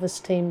the service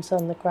teams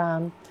on the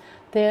ground,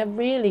 they're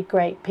really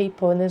great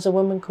people. And there's a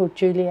woman called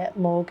Juliet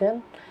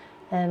Morgan,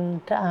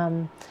 and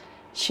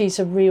she's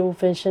a real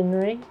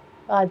visionary.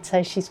 I'd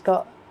say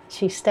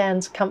she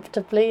stands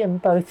comfortably in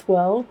both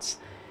worlds.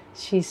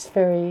 She's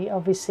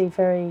obviously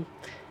very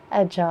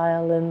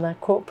agile in the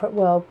corporate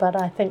world, but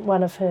I think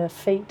one of her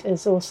feet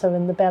is also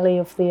in the belly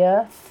of the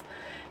earth.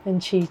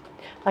 And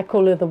I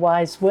call her the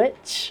wise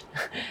witch.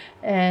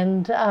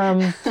 And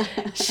I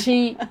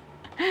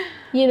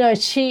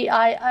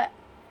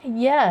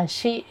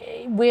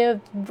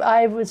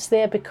was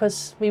there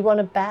because we want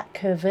to back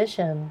her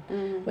vision,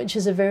 which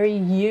is a very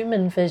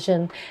human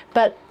vision.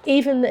 But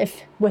even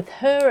if with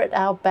her at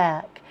our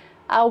back,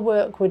 our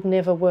work would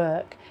never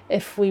work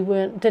if we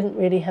didn't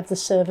really have the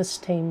service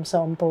teams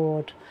on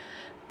board,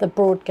 the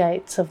broad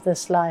gates of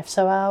this life.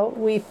 So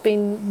we've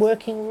been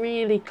working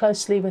really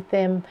closely with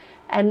them,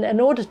 and in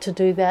order to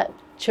do that,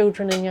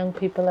 children and young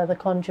people are the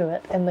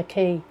conduit and the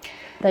key.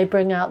 They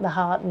bring out the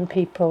heart in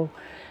people.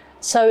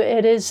 So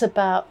it is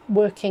about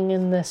working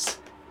in this,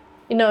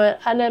 you know,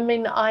 and I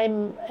mean,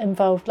 I'm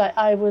involved, like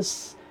I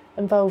was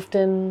involved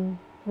in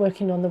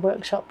working on the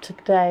workshop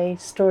today,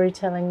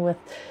 storytelling with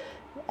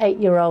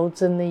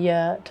 8-year-olds in the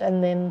yurt,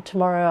 and then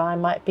tomorrow I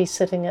might be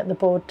sitting at the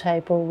board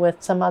table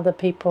with some other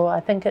people. I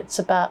think it's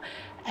about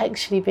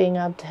actually being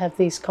able to have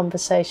these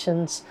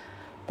conversations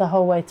the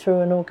whole way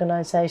through an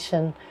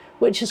organisation,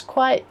 which is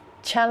quite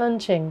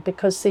challenging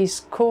because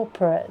these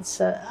corporates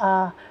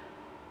are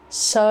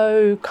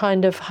so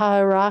kind of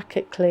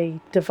hierarchically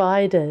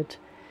divided,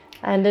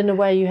 and in a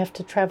way you have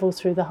to travel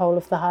through the whole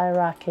of the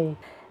hierarchy.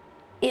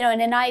 You know,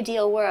 in an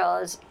ideal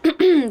world,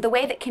 the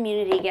way that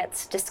community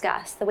gets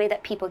discussed, the way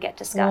that people get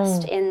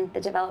discussed in the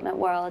development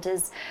world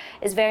is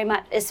very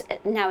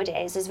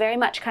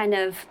much kind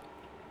of,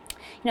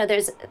 you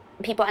know,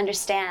 people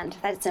understand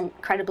that it's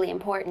incredibly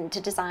important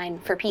to design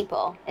for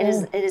people.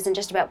 It isn't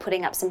just about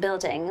putting up some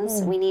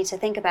buildings. We need to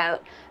think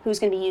about who's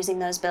going to be using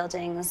those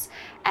buildings,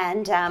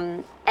 and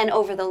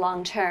over the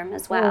long term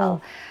as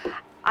well.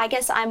 I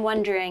guess I'm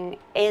wondering,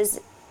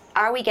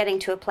 are we getting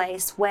to a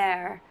place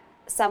where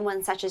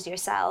someone such as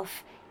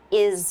yourself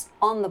is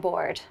on the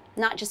board,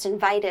 not just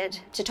invited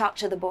to talk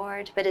to the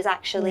board, but is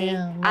actually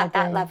at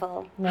that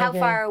level? Maybe. How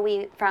far are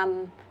we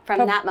from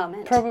that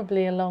moment?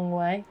 Probably a long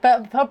way,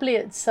 but probably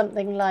it's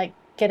something like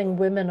getting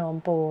women on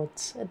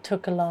boards. It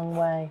took a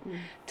long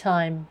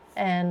time,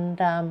 and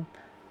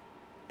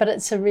but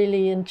it's a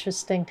really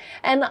interesting,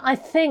 and I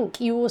think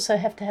you also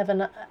have to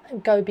have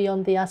go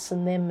beyond the us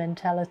and them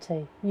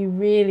mentality. You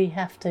really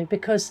have to,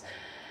 because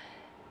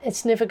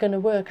it's never going to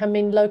work. I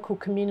mean, local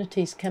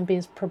communities can be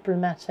as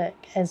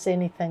problematic as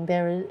anything.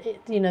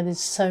 There's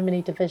so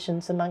many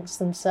divisions amongst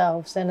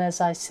themselves. And as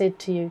I said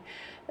to you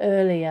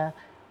earlier,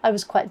 I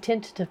was quite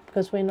tentative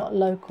because we're not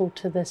local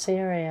to this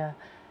area.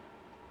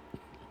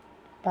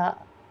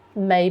 But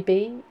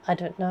maybe, I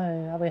don't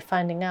know, we're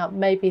finding out,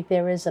 maybe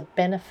there is a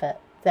benefit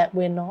that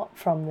we're not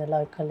from the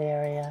local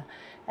area,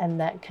 and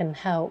that can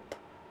help.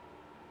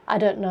 I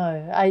don't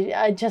know.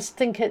 I just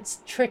think it's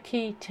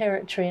tricky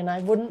territory, and I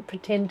wouldn't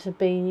pretend to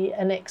be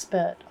an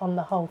expert on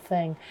the whole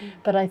thing.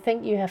 But I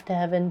think you have to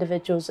have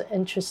individuals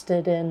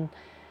interested in,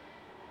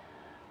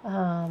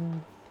 well,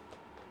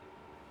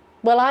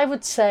 I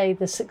would say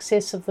the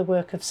success of the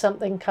work if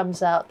something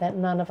comes out that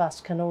none of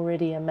us can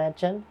already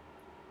imagine.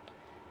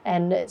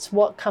 And it's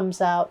what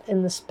comes out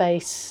in the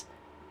space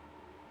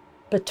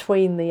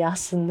between the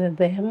us and the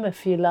them,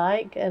 if you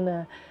like,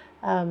 and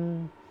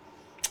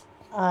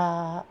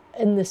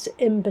in this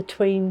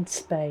in-between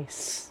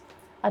space.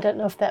 I don't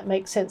know if that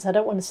makes sense. I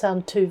don't want to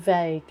sound too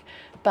vague,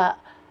 but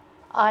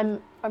Or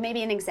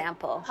maybe an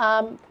example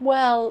of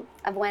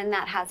when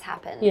that has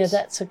happened. Yeah,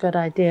 that's a good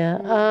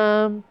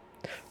idea.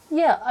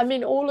 Yeah, I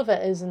mean, all of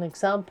it is an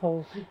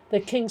example. The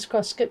King's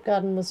Cross Skip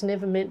Garden was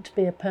never meant to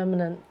be a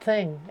permanent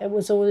thing. It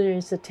was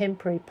always a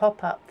temporary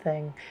pop-up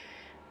thing.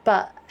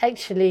 But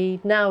actually,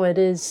 now it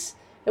is.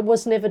 It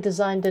was never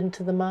designed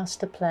into the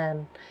master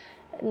plan.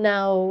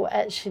 Now,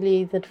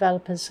 actually, the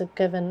developers have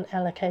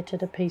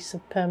allocated a piece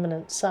of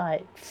permanent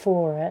site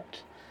for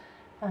it.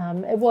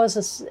 It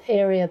was an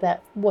area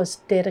that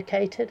was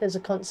dedicated as a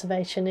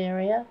conservation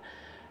area,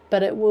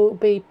 but it will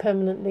be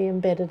permanently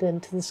embedded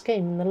into the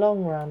scheme in the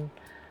long run.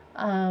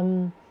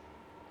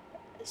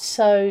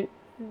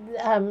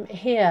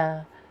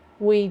 Here,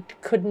 we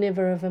could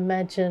never have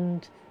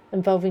imagined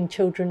involving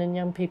children and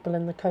young people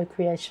in the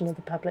co-creation of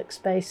the public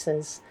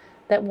spaces.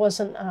 That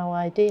wasn't our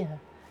idea.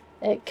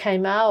 It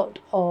came out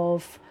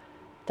of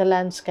the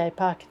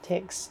landscape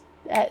architects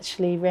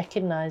actually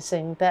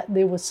recognizing that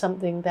there was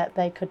something that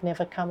they could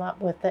never come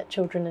up with that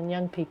children and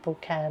young people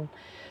can.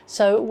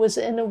 So it was,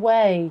 in a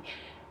way,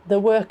 the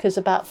work is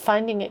about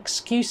finding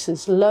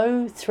excuses,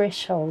 low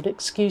threshold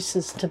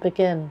excuses to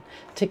begin,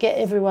 to get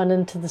everyone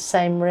into the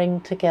same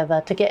ring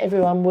together, to get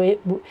everyone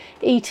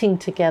eating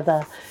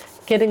together,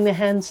 getting their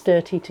hands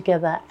dirty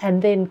together,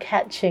 and then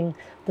catching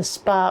the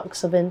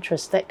sparks of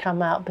interest that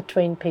come out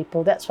between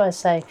people. That's why I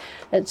say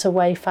it's a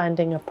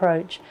wayfinding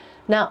approach.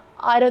 Now,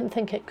 I don't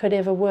think it could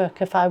ever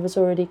work if I was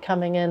already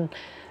coming in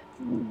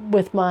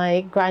with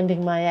my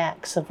grinding my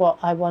axe of what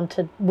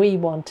we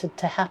wanted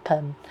to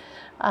happen.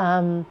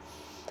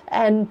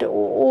 And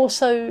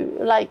also,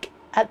 like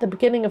at the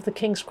beginning of the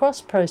King's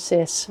Cross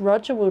process,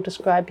 Roger will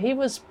describe, he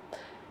was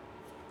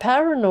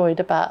paranoid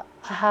about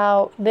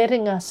how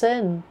letting us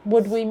in,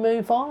 would we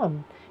move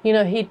on? You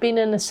know, he'd been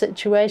in a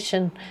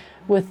situation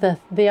with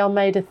the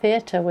Almeida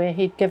Theatre where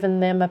he'd given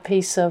them a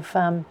piece of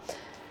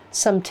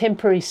some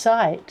temporary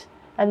site,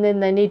 and then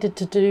they needed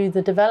to do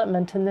the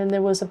development, and then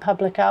there was a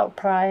public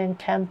outcry and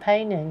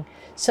campaigning.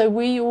 So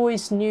we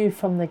always knew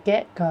from the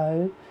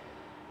get-go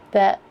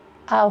that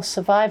our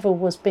survival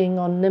was being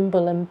on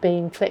nimble and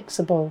being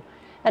flexible.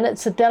 And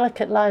it's a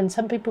delicate line.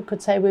 Some people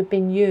could say we've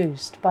been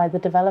used by the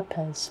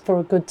developers for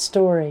a good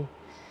story.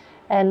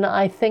 And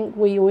I think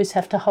we always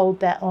have to hold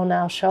that on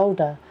our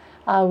shoulder.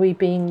 Are we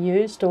being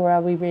used, or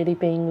are we really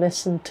being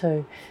listened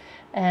to?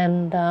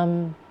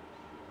 And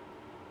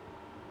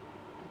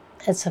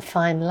it's a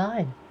fine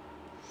line.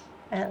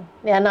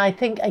 And I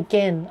think,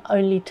 again,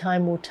 only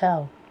time will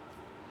tell.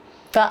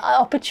 But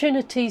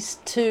opportunities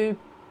to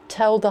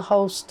tell the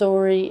whole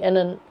story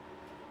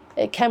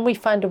can we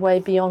find a way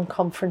beyond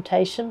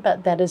confrontation,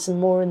 but that is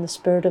more in the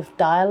spirit of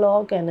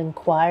dialogue and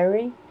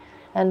inquiry.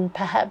 And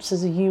perhaps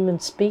as a human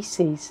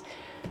species,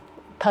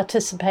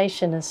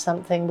 participation is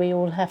something we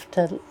all have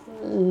to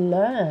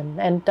learn,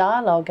 and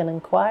dialogue and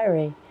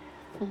inquiry.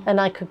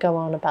 And I could go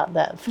on about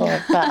that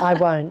but I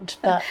won't.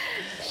 But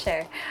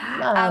sure.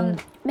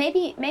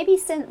 Maybe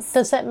since...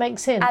 Does that make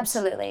sense?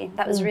 Absolutely.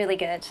 That was really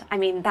good. I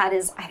mean, I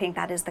think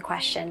that is the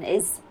question,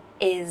 is...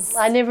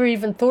 I never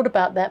even thought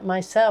about that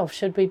myself.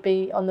 Should we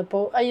be on the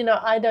board? You know,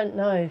 I don't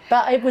know.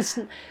 But it was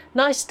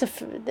nice to,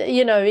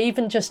 you know,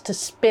 even just to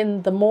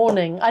spend the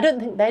morning. I don't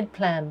think they'd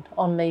planned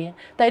on me.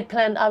 They'd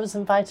planned, I was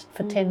invited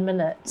for 10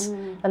 minutes.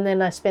 And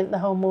then I spent the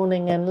whole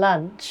morning and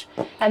lunch.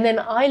 And then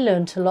I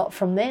learned a lot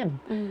from them.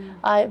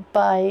 I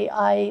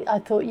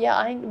thought,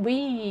 we,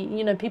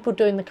 you know, people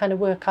doing the kind of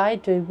work I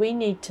do, we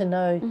need to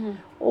know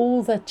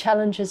all the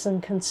challenges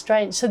and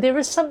constraints. So there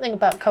is something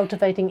about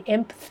cultivating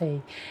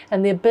empathy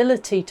and the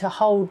ability to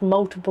hold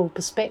multiple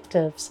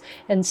perspectives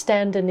and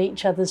stand in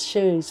each other's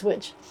shoes,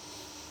 which,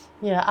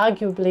 yeah,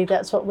 arguably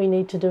that's what we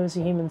need to do as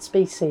a human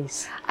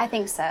species. I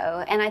think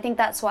so. And I think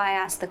that's why I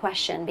asked the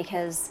question,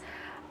 because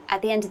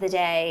at the end of the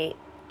day,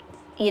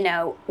 you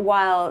know,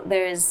 while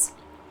there's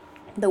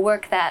the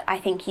work that I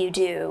think you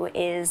do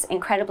is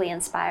incredibly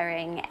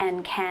inspiring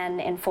and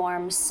can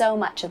inform so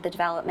much of the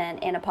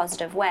development in a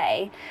positive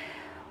way,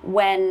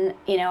 when,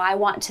 you know, I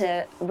want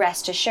to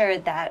rest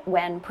assured that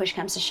when push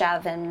comes to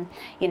shove and,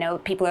 you know,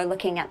 people are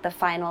looking at the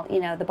final,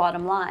 you know, the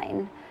bottom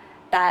line,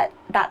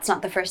 that's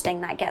not the first thing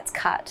that gets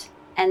cut.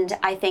 And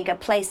I think a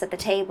place at the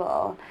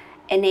table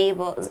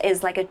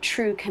is like a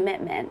true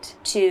commitment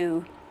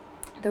to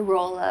the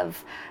role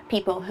of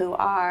people who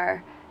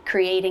are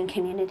creating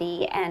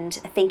community and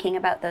thinking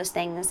about those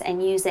things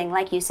and using,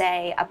 like you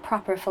say, a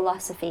proper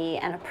philosophy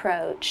and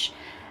approach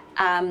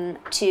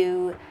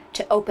to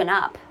open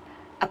up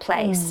a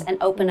place and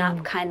open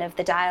up kind of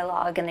the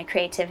dialogue and the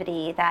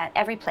creativity that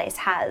every place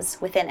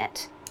has within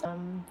it.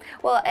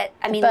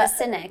 The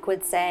cynic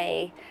would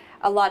say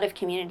a lot of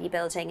community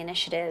building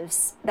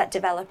initiatives that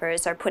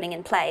developers are putting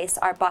in place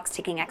are box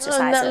ticking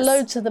exercises. And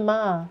loads of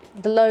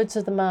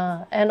them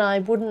are. And I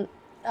wouldn't,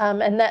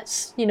 and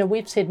that's, you know,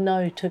 we've said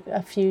no to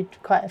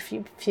quite a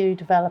few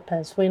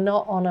developers. We're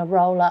not on a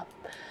roll up,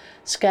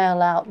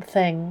 scale out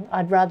thing.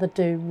 I'd rather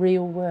do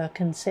real work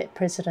and set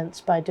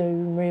precedents by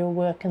doing real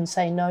work and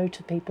say no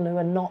to people who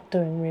are not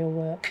doing real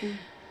work.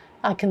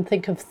 I can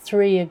think of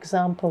 3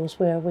 examples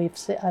where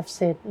I've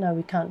said, no,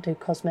 we can't do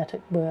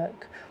cosmetic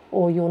work,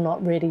 or you're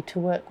not ready to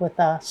work with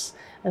us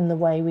in the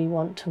way we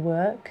want to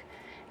work.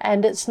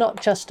 And it's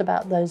not just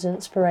about those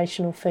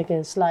inspirational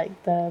figures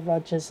like the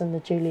Rogers and the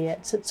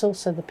Juliets, it's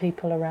also the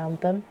people around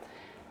them.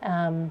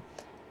 And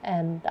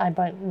I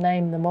won't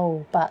name them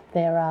all, but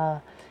there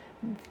are...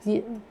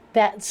 again,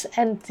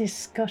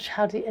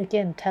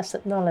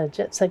 tacit knowledge.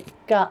 It's a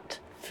gut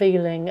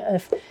feeling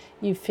if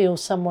you feel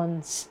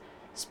someone's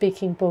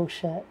speaking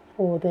bullshit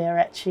or they're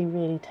actually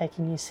really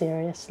taking you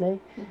seriously.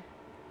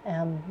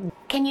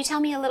 Can you tell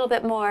me a little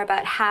bit more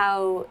about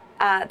how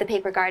the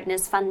Paper Garden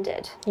is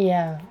funded?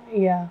 Yeah,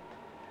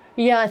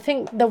 I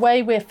think the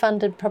way we're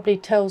funded probably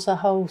tells a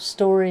whole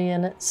story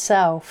in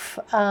itself.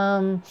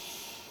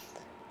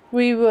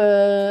 we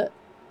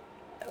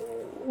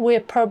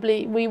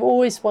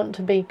always want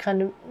to be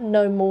kind of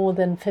no more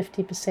than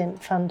 50%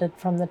 funded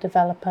from the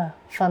developer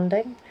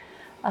funding.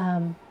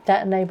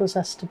 That enables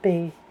us to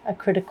be a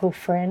critical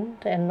friend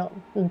and not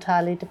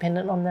entirely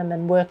dependent on them,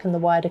 and work in the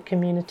wider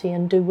community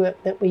and do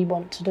work that we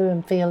want to do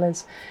and feel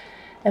is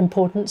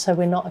important, so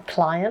we're not a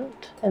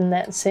client in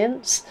that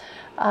sense.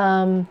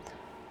 But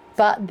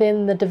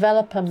then the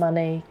developer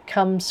money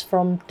comes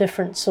from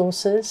different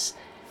sources.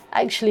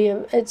 Actually,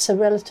 it's a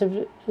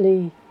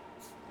relatively,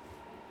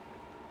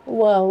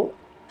 well,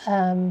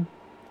 not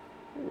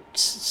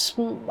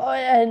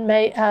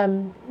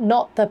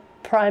the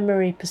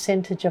primary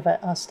percentage of it.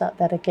 I'll start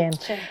that again.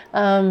 Sure.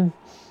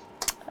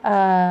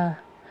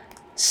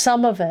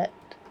 Some of it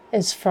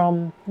is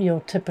from your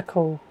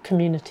typical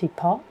community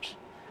pot.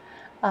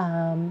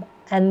 And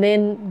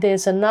then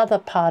there's another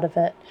part of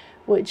it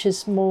which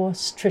is more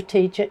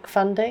strategic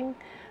funding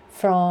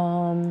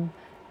from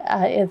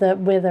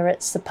whether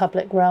it's the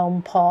public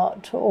realm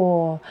pot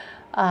or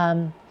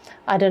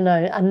I don't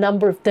know, a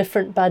number of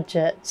different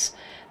budgets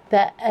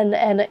that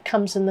and it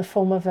comes in the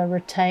form of a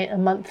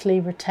monthly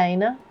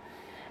retainer,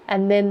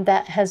 and then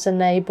that has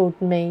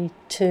enabled me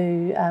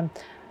to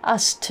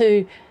us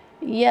to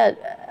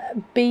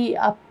be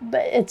up.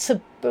 It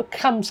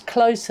comes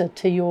closer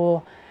to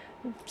your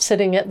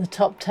sitting at the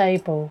top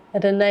table.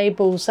 It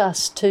enables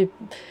us to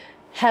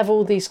have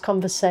all these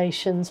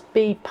conversations,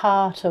 be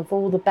part of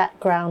all the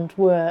background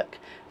work,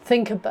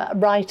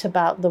 write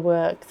about the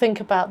work, think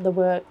about the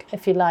work,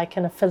 if you like,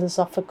 in a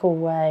philosophical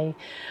way.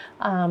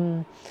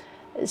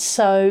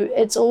 So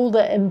it's all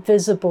the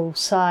invisible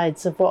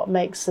sides of what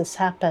makes this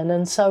happen.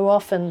 And so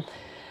often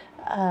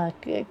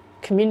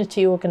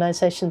community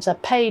organisations are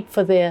paid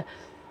for their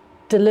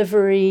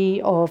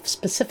delivery of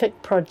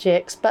specific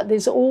projects, but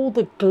there's all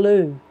the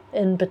glue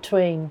in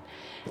between.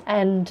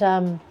 And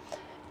that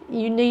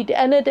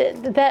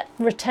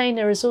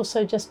retainer has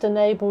also just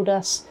enabled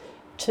us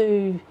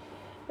to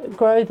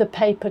grow the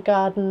paper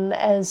garden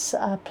as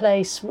a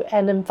place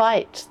and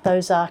invite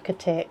those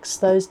architects,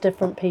 those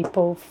different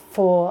people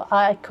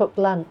I cook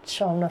lunch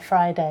on a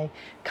Friday,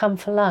 come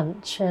for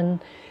lunch,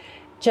 and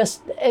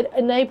just it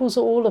enables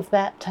all of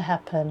that to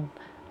happen,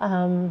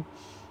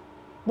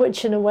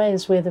 which in a way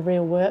is where the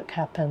real work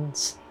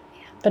happens.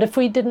 Yeah. But if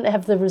we didn't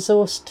have the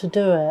resource to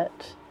do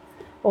it,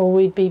 or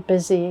we'd be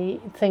busy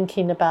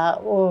thinking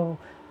about,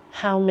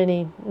 how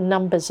many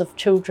numbers of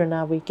children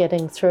are we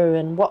getting through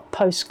and what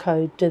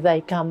postcode do they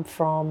come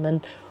from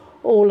and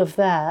all of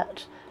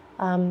that.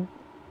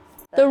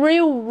 The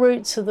real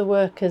roots of the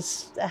work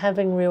is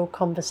having real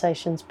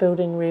conversations,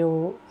 building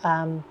real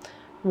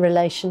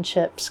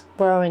relationships,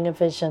 growing a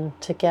vision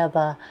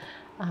together.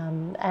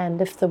 And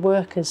if the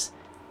work is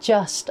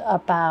just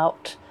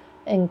about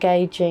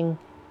engaging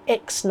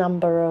X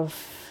number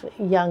of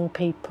young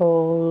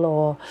people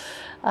or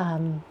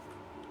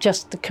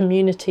just the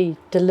community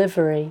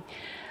delivery,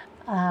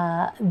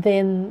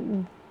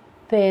 then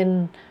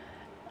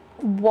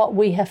what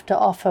we have to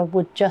offer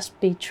would just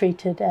be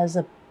treated as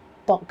a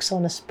box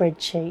on a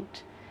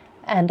spreadsheet.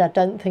 And I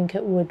don't think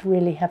it would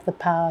really have the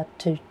power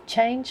to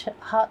change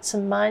hearts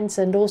and minds,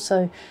 and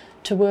also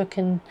to work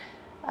in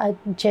a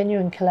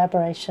genuine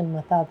collaboration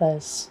with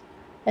others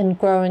and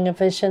growing a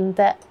vision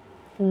that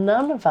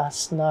none of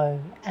us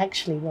know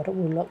actually what it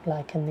will look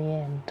like in the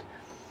end.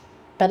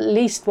 But at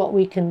least what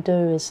we can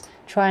do is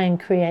try and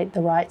create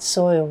the right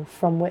soil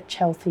from which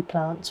healthy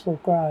plants will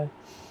grow,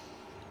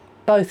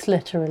 both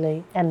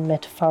literally and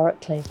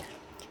metaphorically.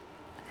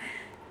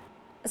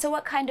 So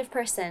what kind of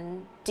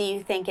person do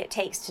you think it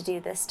takes to do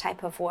this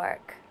type of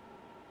work?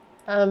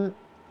 I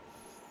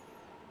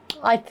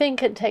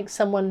think it takes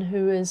someone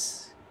who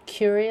is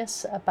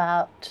curious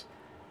about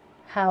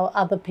how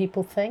other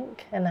people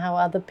think and how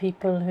other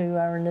people who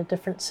are in a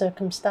different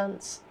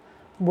circumstance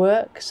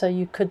work. So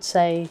you could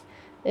say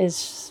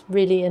is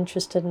really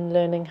interested in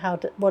learning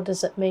what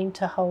does it mean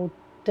to hold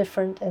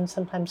different and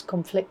sometimes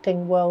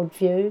conflicting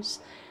worldviews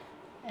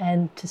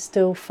and to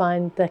still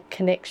find the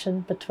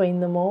connection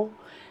between them all.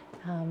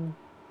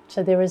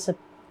 So there is a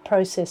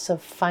process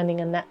of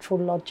finding a natural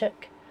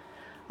logic.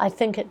 I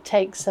think it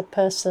takes a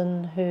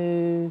person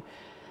who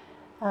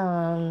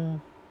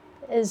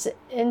is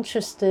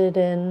interested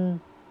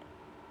in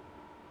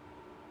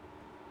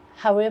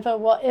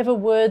whatever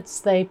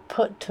words they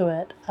put to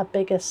it, a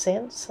bigger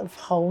sense of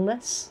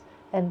wholeness.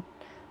 And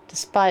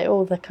despite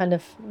all the kind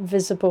of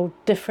visible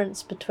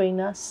difference between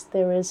us,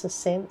 there is a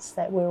sense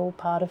that we're all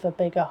part of a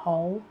bigger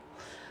whole.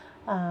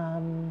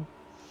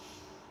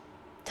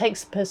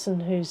 Takes a person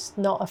who's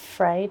not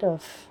afraid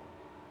of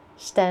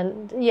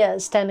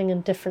standing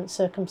in different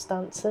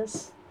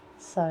circumstances.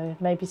 So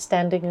maybe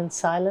standing in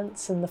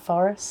silence in the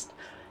forest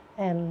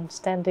and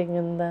standing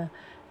in the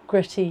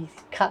gritty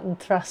cut and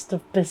thrust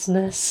of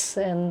business,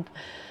 and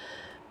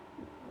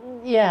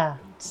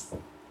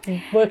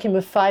working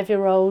with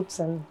 5-year-olds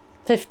and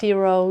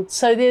 50-year-olds.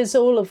 So there's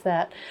all of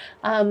that.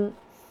 And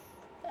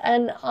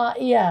then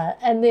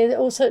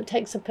also it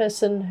takes a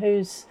person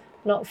who's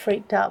not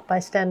freaked out by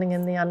standing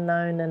in the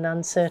unknown and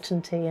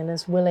uncertainty, and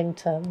is willing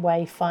to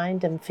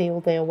find and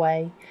feel their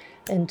way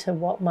into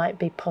what might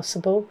be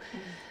possible.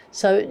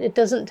 So it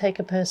doesn't take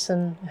a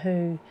person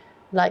who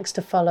likes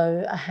to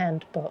follow a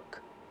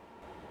handbook.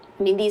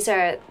 I mean, these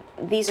are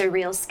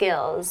real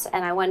skills,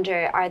 and I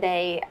wonder, are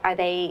they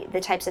the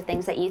types of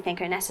things that you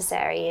think are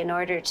necessary in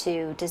order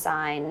to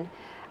design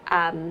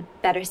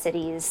better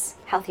cities,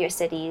 healthier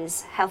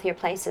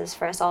places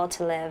for us all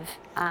to live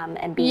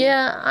and be?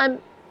 Yeah,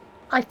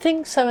 I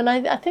think so, and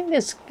I think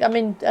there's,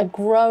 a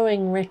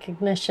growing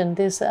recognition.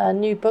 There's a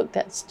new book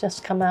that's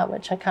just come out,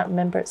 which I can't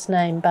remember its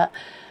name, but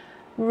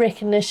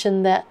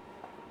recognition that,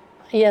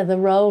 the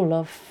role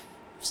of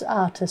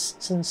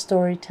artists and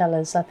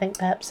storytellers, I think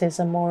perhaps there's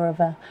more of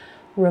a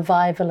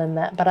revival in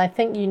that. But I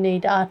think you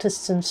need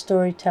artists and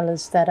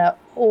storytellers that are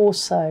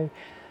also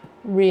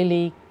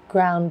really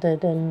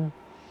grounded in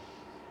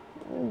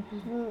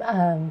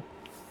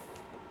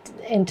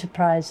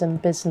enterprise and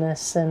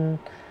business, and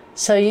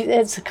so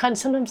it's a kind.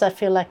 Sometimes I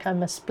feel like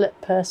I'm a split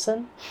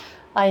person.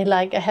 I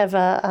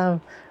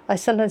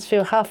sometimes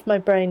feel half my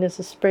brain is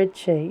a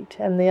spreadsheet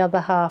and the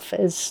other half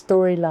is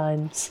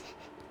storylines.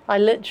 I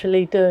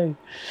literally do.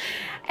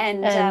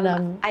 And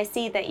I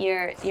see that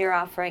you're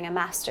offering a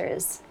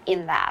master's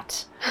in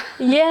that.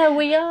 Yeah,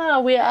 we are.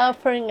 We're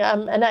offering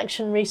an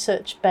action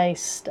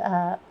research-based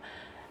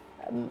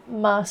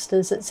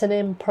master's. It's an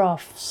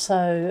improv,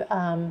 so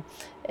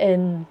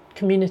in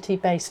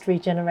community-based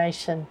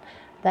regeneration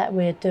that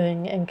we're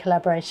doing in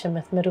collaboration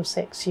with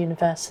Middlesex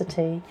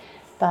University.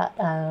 But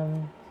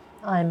I'm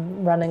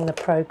running the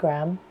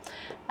program,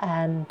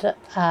 and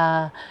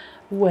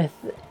with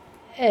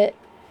it.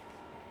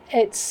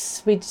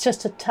 It's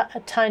just a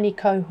tiny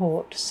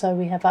cohort, so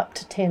we have up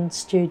to 10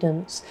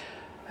 students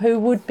who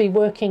would be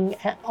working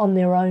on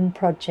their own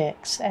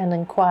projects and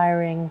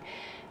inquiring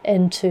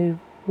into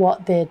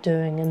what they're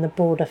doing in the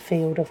broader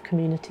field of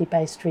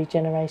community-based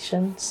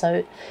regeneration.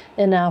 So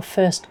in our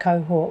first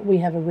cohort, we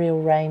have a real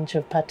range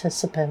of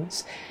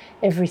participants,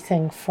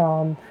 everything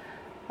from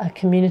a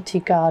community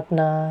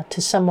gardener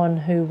to someone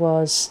who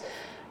was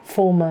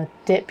former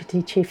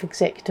Deputy Chief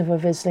Executive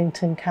of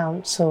Islington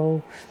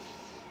Council,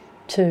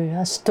 to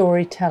a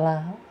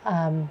storyteller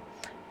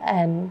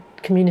and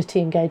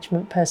community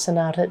engagement person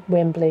out at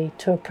Wembley,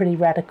 to a pretty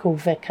radical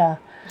vicar,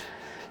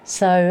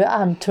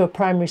 so to a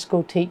primary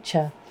school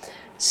teacher.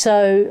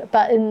 So,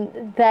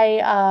 they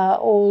are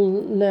all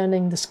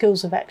learning the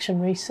skills of action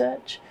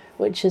research,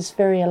 which is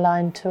very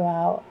aligned to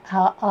our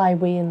I,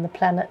 We and the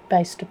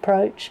Planet-based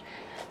approach.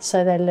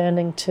 So they're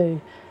learning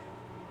to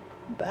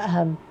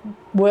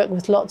work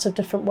with lots of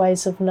different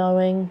ways of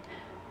knowing,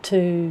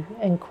 to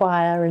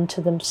inquire into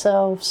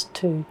themselves,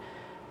 to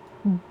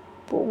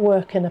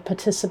work in a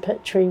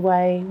participatory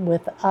way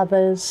with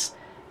others,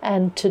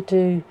 and to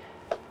do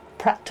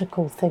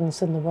practical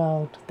things in the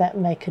world that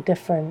make a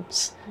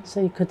difference.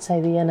 So you could say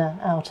the inner,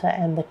 outer,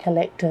 and the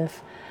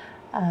collective.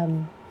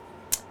 And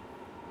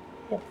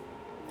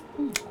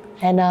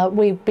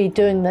we'll be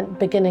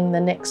beginning the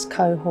next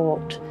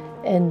cohort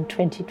in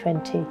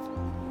 2020.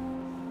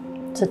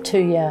 It's a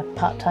 2-year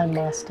part-time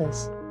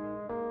master's.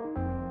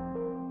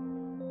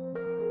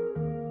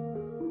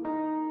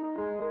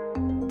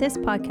 This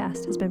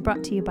podcast has been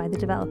brought to you by The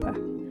Developer.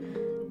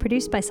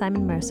 Produced by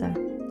Simon Mercer,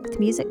 with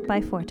music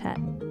by Fortet.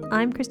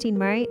 I'm Christine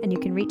Murray, and you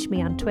can reach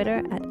me on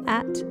Twitter at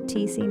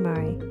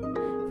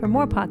 @TCMurray. For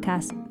more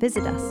podcasts,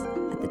 visit us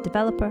at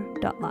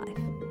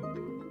thedeveloper.live.